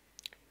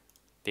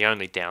 The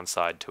only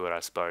downside to it, I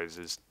suppose,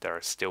 is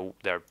there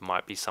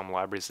might be some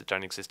libraries that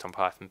don't exist on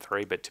Python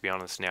 3, but to be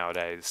honest,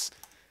 nowadays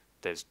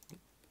there's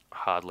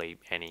hardly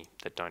any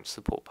that don't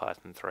support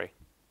Python 3.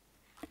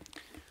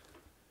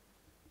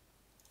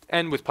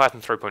 And with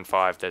Python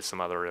 3.5, there's some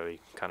other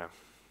really kind of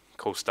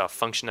cool stuff.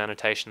 Function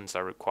annotations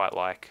I quite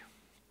like.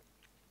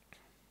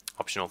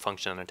 Optional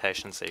function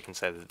annotations, so you can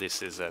say that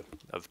this is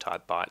of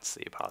type bytes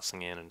that you're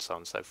passing in, and so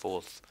on and so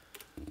forth.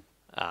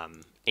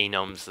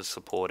 Enums are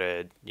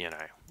supported.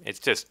 It's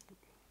just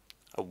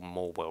a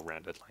more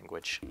well-rounded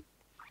language.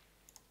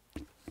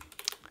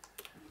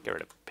 Get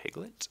rid of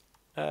Piglet.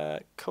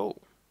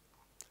 Cool.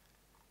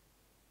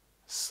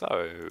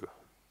 So,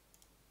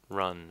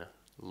 run,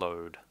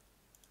 load.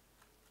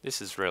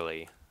 This is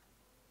really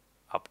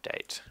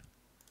update.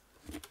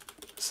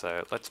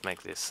 So let's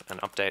make this an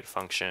update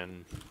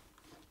function,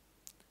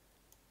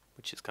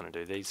 which is going to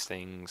do these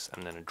things,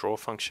 and then a draw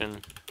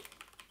function,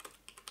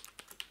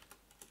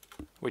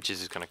 which is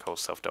just going to call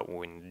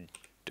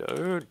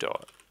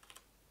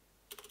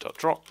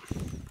self.window.draw.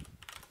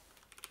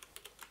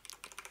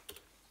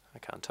 I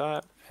can't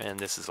type, and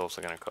this is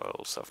also going to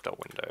call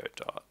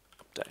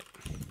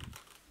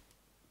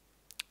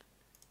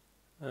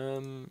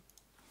self.window.update.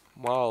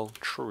 While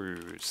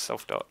true,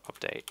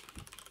 self.update.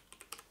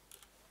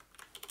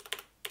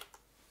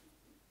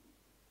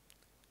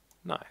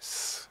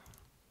 Nice.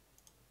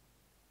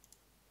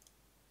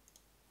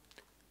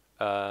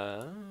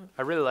 I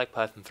really like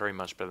Python 3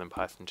 much better than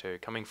Python 2.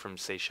 Coming from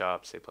C#,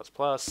 C++,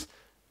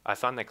 I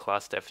find their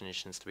class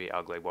definitions to be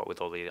ugly, what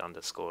with all the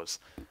underscores.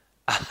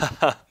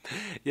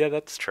 Yeah,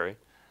 that's true.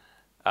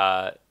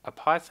 Are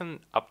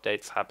Python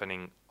updates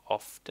happening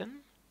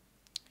often?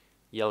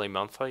 Yearly,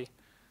 monthly?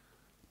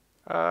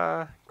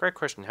 Great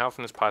question. How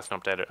often is Python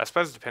updated? I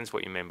suppose it depends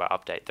what you mean by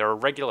update. There are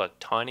regular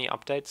tiny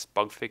updates,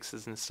 bug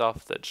fixes and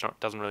stuff that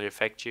doesn't really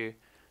affect you.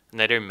 And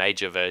they do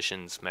major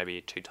versions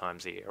maybe 2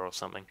 times a year or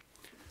something.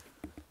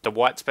 The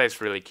white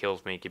space really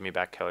kills me. Give me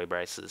back curly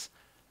braces.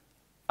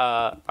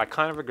 I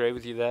kind of agree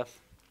with you there.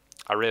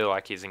 I really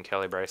like using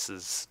curly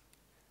braces.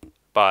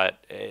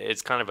 But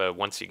it's kind of a,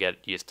 once you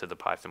get used to the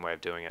Python way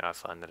of doing it, I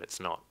find that it's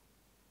not.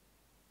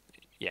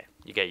 Yeah,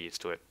 you get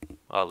used to it.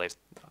 Or at least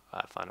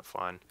I find it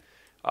fine.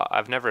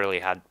 I've never really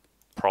had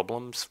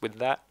problems with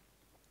that.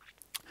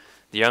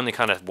 The only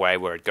kind of way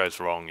where it goes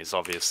wrong is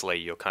obviously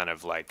you're kind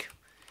of like,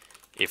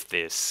 if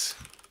this,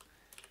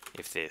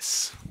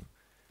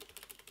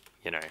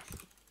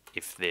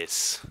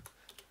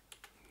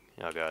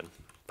 oh god,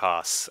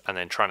 pass, and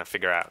then trying to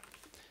figure out,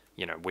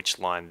 which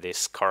line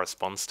this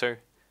corresponds to.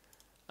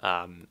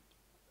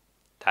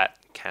 That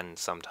can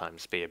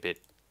sometimes be a bit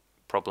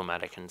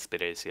problematic and it's a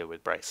bit easier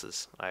with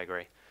braces, I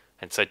agree.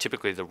 And so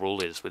typically the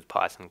rule is with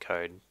Python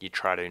code, you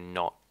try to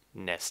not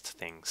nest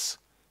things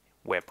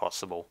where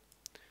possible.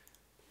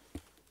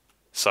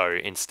 So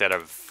instead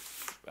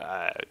of,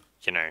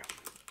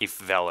 if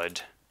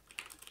valid,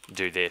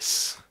 do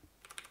this,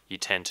 you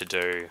tend to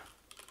do,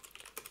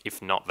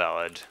 if not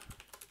valid,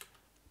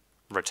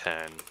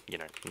 return,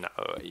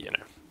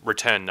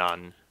 return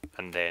none,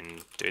 and then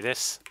do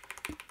this.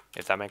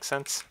 if that makes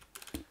sense.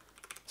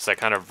 So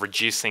kind of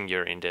reducing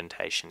your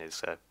indentation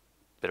is a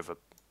bit of a,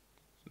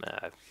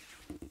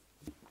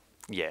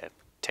 yeah,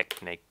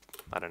 technique.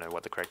 I don't know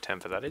what the correct term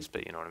for that is,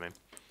 but you know what I mean.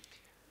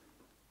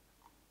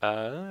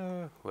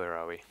 Where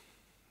are we?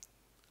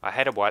 I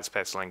hated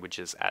whitespace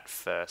languages at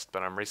first,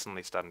 but I'm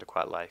recently starting to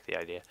quite like the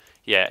idea.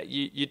 Yeah,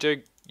 you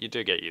do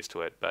get used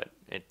to it, but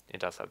it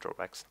does have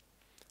drawbacks.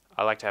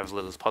 I like to have as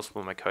little as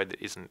possible in my code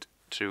that isn't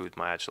to do with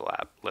my actual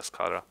app. Less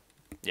clutter.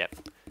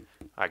 Yep,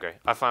 I agree.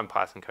 I find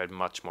Python code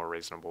much more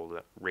readable,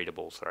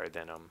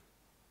 than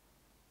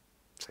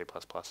C++.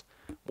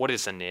 What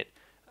is a init?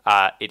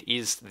 It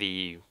is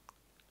the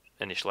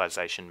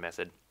initialization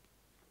method.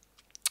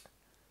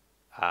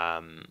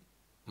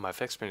 My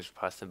first experience with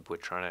Python,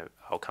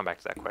 I'll come back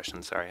to that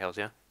question, sorry, hells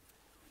yeah.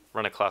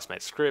 Run a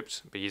classmate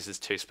script, but uses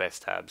 2 space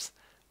tabs.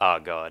 Oh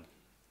god.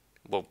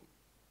 Well,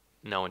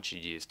 no one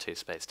should use 2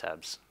 space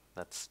tabs.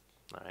 That's,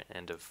 alright,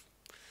 end of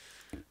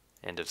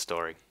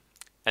story.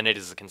 And it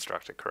is a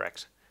constructor,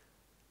 correct.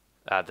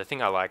 The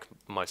thing I like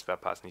most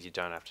about Python is you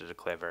don't have to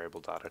declare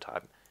variable data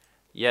type.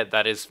 Yeah,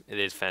 it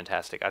is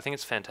fantastic. I think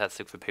it's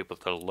fantastic for people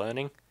that are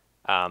learning.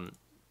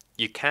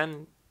 You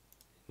can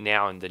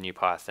now in the new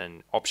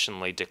Python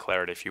optionally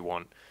declare it if you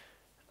want.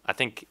 I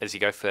think as you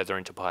go further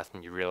into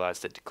Python, you realize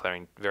that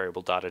declaring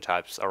variable data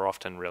types are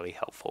often really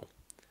helpful.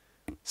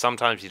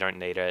 Sometimes you don't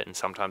need it, and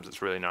sometimes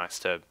it's really nice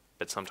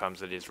but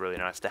sometimes it is really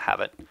nice to have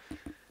it,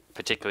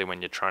 particularly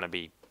when you're trying to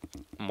be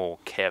more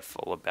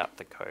careful about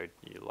the code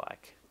you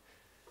like.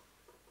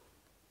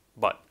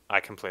 But I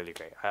completely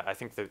agree. I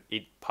think that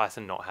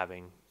Python not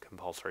having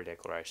compulsory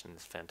declaration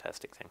is a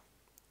fantastic thing.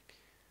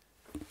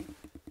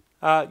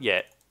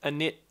 Yeah,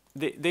 init.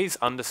 These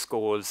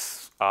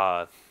underscores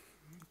are,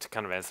 to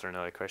kind of answer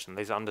another question,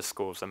 these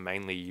underscores are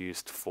mainly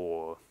used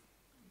for,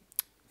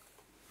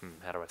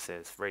 how do I say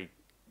this, very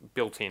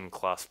built-in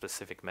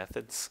class-specific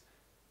methods.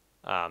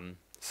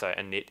 So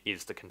init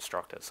is the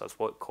constructor, so it's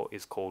what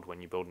is called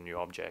when you build a new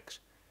object.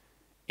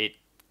 It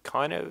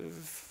kind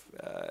of,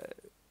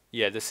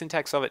 yeah, the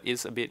syntax of it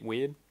is a bit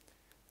weird,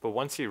 but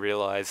once you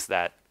realize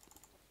that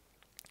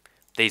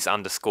these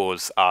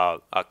underscores are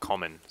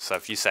common, so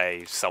if you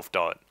say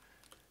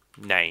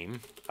self.name,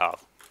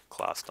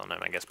 class.name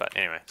I guess, but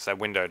anyway, so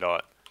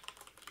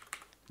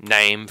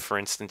window.name, for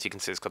instance, you can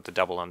see it's got the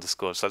double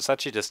underscore, so it's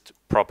actually just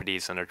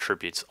properties and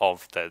attributes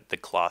of the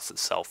class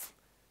itself.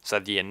 So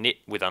the init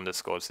with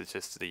underscores is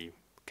just the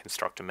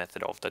constructor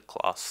method of the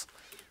class,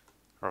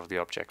 or of the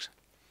object.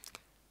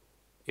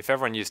 If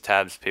everyone used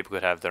tabs, people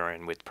could have their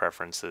own width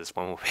preferences.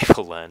 When will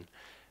people learn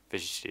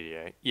Visual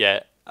Studio?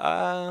 Yeah,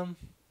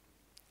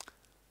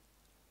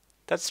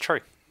 that's true.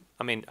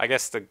 I mean, I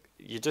guess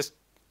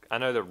I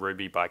know that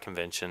Ruby by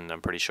convention,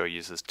 I'm pretty sure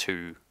uses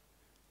two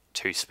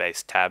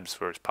space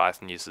tabs, whereas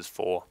Python uses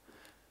 4.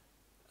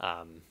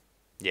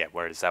 Yeah,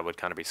 whereas that would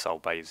kind of be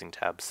solved by using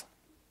tabs.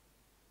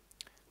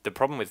 The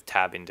problem with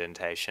tab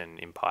indentation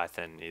in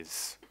Python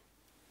is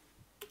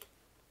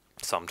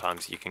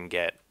sometimes you can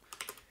get,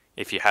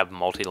 if you have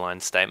multi-line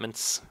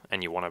statements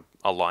and you want to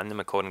align them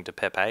according to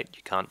PEP8,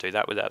 you can't do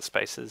that without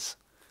spaces.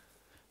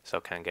 So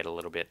it can get a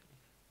little bit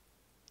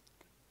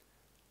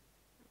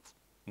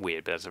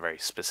weird, but it's a very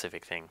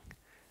specific thing.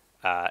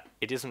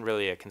 It isn't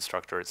really a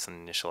constructor, it's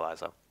an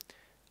initializer.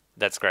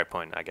 That's a great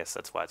point. I guess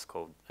that's why it's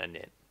called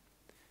init.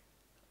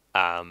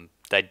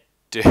 They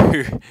do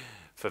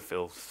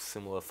fulfill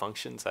similar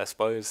functions, I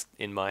suppose,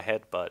 in my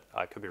head, but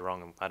I could be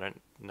wrong. I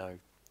don't know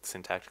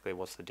syntactically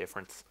what's the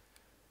difference.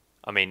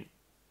 I mean,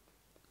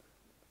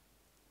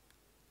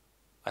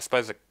 I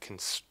suppose an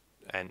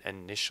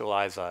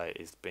initializer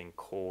is being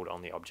called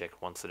on the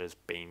object once it has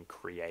been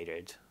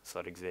created, so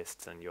it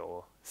exists and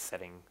you're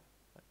setting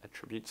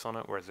attributes on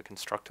it, whereas a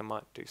constructor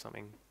might do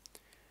something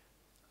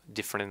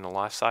different in the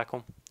life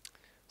cycle.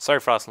 Sorry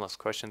for asking lots of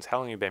questions. How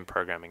long have you been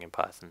programming in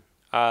Python?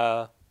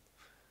 A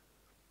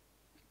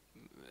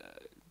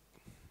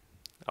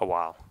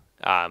while.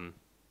 I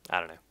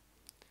don't know.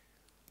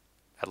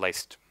 At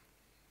least,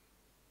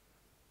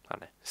 I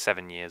don't know,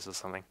 7 years or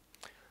something.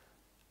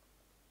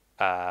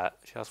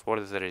 Just what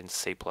is it in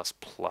C++?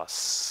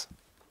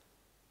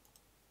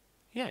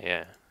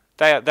 Yeah.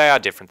 They are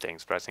different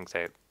things, but I think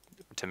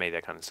to me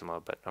they're kind of similar,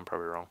 but I'm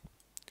probably wrong.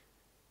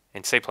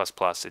 In C++,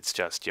 it's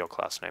just your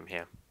class name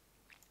here.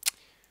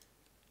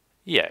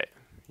 Yeah.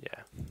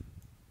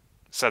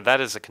 So that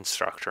is a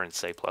constructor in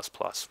C++,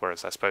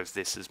 whereas I suppose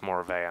this is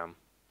more of a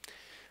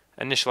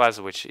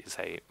initializer, which is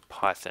a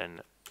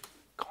Python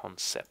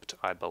concept,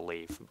 I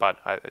believe, but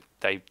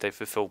they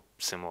fulfill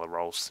similar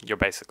roles. You're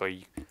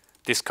basically,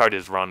 this code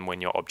is run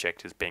when your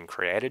object is being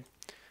created.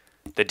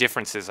 The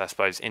difference is, I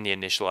suppose, in the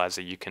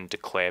initializer you can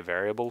declare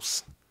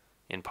variables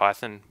in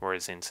Python,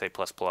 whereas in C++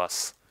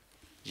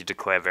 you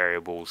declare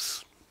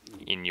variables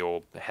in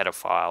your header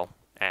file,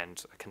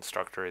 and a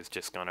constructor is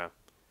just going to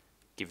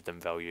give them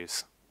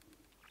values,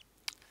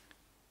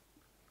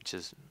 which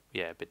is,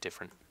 yeah, a bit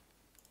different.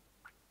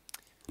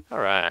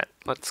 Alright,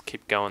 let's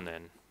keep going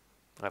then.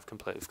 I've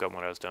completely forgotten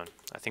what I was doing.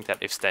 I think that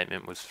if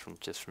statement was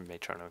just from me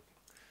trying to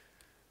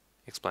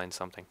explain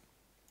something.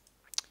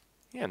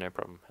 Yeah, no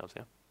problem, helps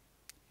you.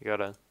 You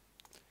gotta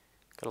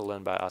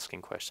learn by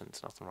asking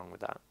questions, nothing wrong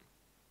with that.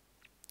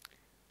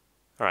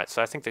 Alright,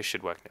 so I think this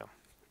should work now.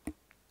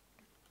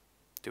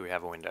 Do we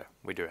have a window?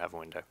 We do have a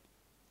window.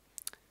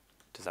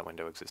 Does that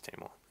window exist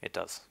anymore? It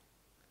does.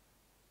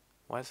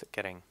 Why is it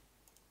getting...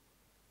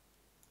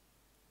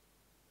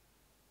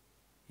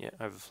 Yeah,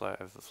 overflow,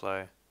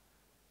 overflow.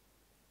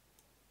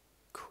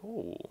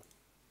 Cool.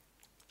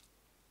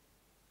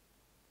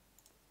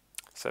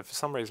 So for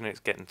some reason it's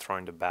getting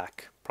thrown to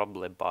back,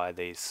 probably by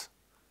these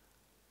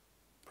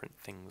print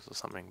things or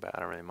something, but I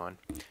don't really mind.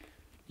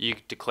 You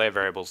declare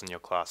variables in your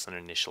class and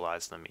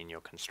initialize them in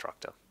your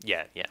constructor.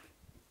 Yeah.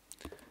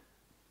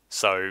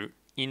 So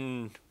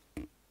in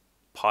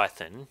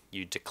Python,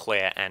 you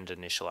declare and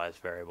initialize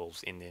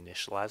variables in the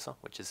initializer,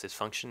 which is this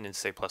function. In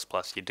C++,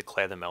 you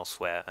declare them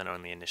elsewhere and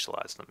only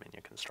initialize them in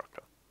your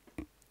constructor.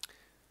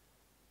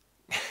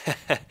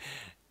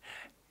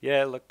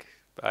 Yeah, look,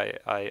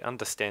 I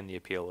understand the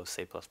appeal of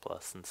C++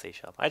 and C#.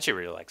 I actually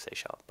really like C#,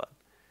 but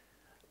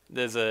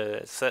there's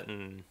a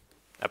certain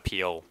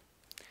appeal.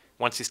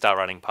 Once you start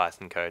writing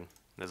Python code,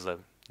 there's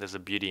a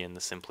beauty in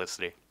the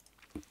simplicity.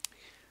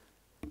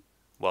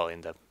 Well,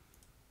 in the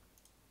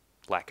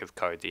lack of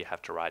code that you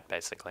have to write,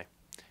 basically.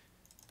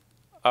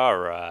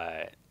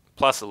 Alright.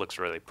 Plus it looks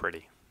really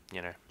pretty.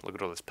 You know, look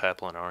at all this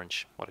purple and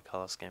orange. What a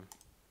color scheme.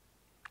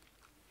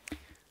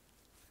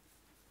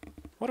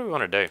 What do we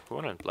want to do? We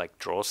want to, like,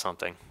 draw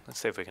something. Let's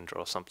see if we can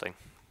draw something.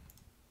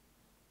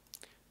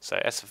 So,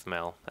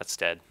 SFML, that's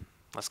dead.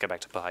 Let's go back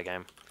to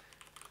Pygame.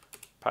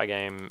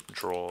 Pygame,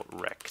 draw,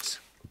 rect.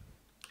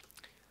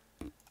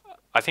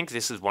 I think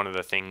this is one of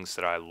the things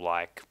that I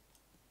like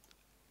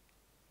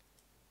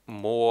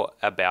more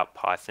about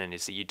Python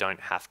is that you don't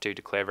have to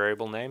declare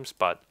variable names,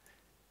 but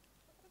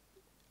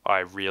I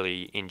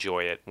really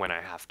enjoy it when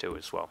I have to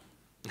as well.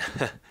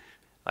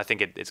 I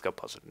think it's got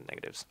positive and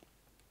negatives.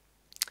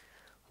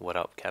 What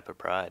up, Kappa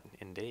Pride?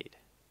 Indeed.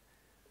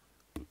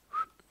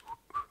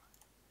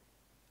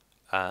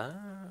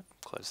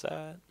 Close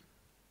that.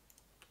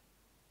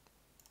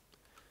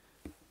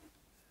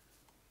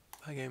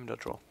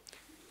 Pygame.draw.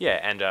 Yeah,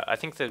 and I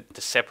think the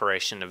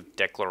separation of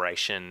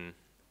declaration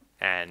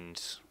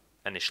and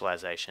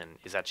initialization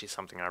is actually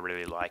something I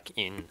really like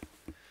in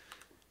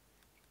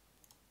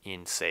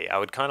C. I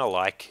would kind of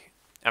like,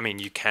 I mean,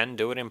 you can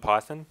do it in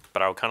Python,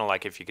 but I would kind of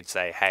like if you could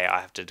say, hey,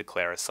 I have to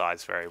declare a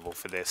size variable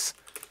for this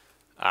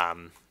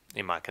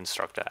in my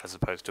constructor, as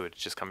opposed to it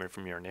just coming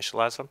from your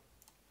initializer.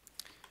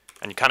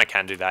 And you kind of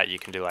can do that. You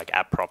can do like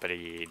app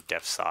property,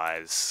 def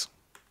size.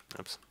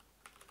 Oops.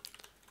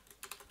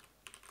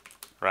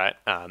 Right.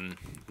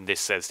 This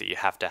says that you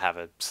have to have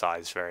a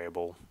size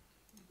variable,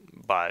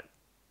 but,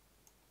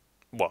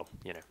 well,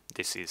 you know,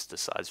 this is the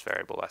size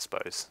variable, I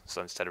suppose.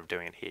 So instead of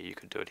doing it here, you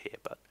could do it here.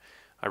 But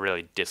I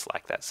really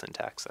dislike that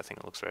syntax. I think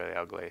it looks really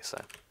ugly. So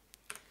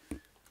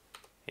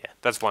yeah,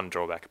 that's one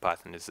drawback of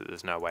Python, is that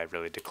there's no way of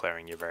really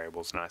declaring your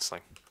variables nicely.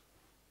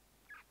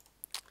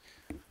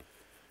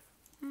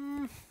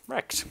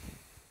 Rect.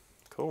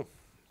 Cool.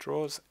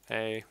 Draws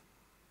a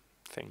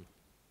thing.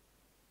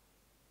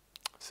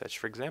 Search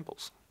for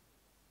examples.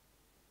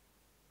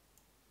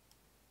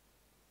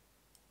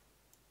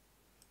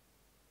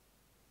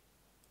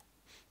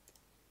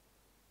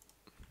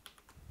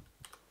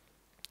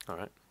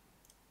 Alright.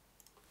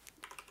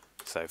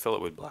 So fill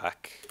it with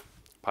black.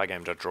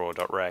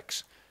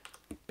 Pygame.draw.rect.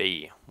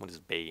 B. What is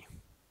B?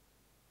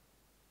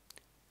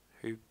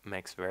 Who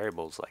makes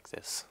variables like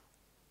this?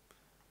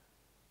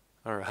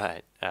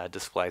 Alright.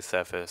 Display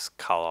surface,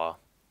 color,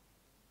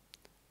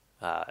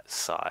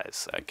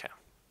 size. Okay.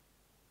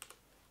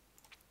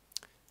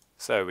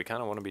 So we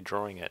kind of want to be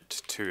drawing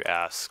it to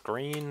our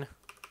screen.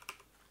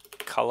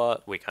 Color,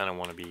 we kind of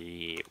want to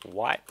be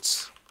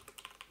white.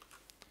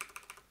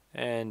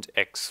 And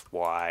X,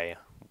 Y,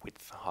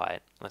 width,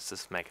 height. Let's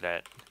just make it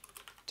at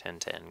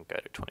 1010, go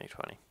to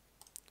 2020.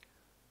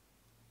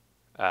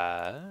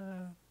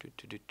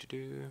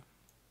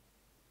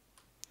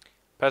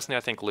 Personally,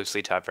 I think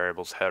loosely typed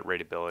variables hurt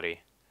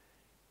readability.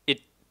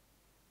 It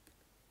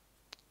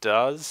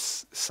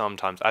does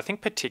sometimes. I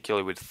think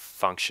particularly with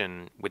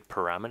function, with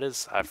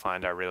parameters, I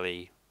find I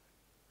really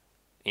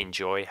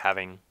enjoy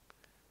having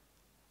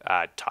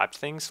typed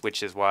things,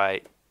 which is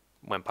why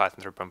when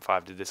Python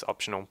 3.5 did this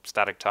optional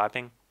static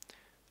typing,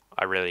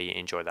 I really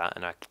enjoy that,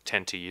 and I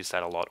tend to use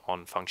that a lot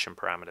on function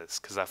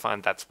parameters, because I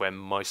find that's where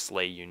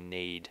mostly you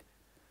need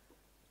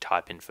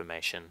type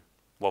information.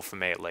 Well, for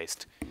me at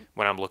least,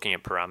 when I'm looking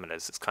at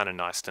parameters, it's kind of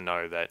nice to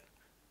know that,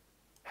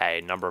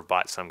 hey, number of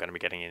bytes I'm going to be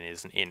getting in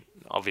is an int.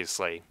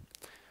 Obviously,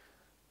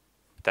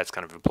 that's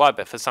kind of implied,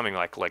 but for something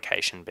like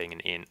location being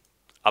an int,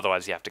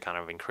 otherwise you have to kind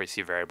of increase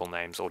your variable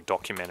names or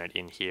document it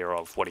in here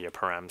of what are your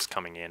params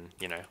coming in,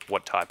 you know,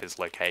 what type is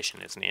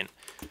location is an int.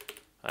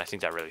 I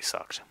think that really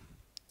sucked.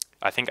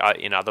 I think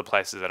in other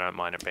places I don't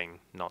mind it being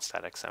not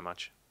static so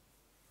much.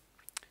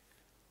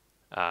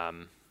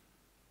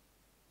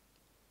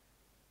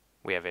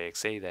 We have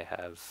exe, they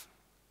have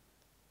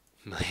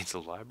millions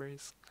of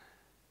libraries.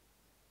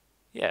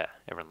 Yeah,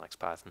 everyone likes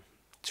Python.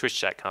 Twitch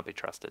chat can't be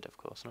trusted, of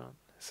course not.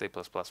 C++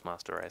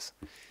 master race.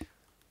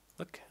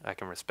 Look, I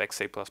can respect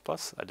C++.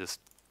 I just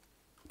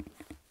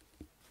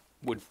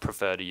would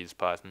prefer to use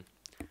Python.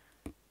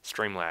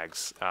 Stream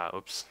lags.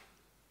 Oops.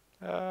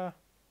 I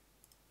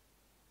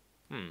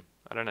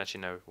don't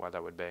actually know why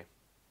that would be.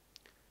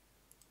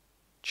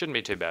 Shouldn't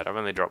be too bad. I've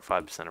only dropped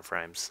 5% of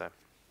frames, so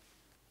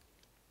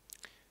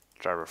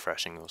try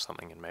refreshing or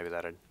something, and maybe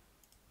that'd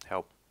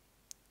help.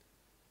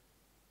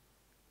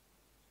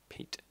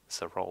 Pete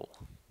Sarol.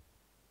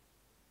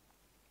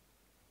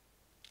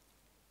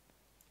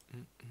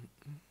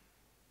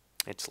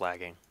 It's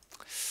lagging.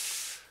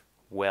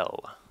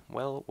 Well.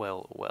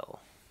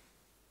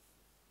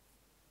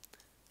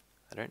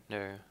 I don't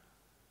know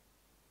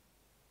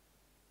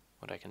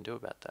what I can do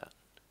about that.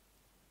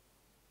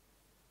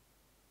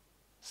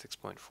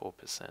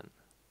 6.4%.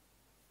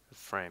 The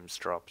frames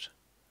dropped.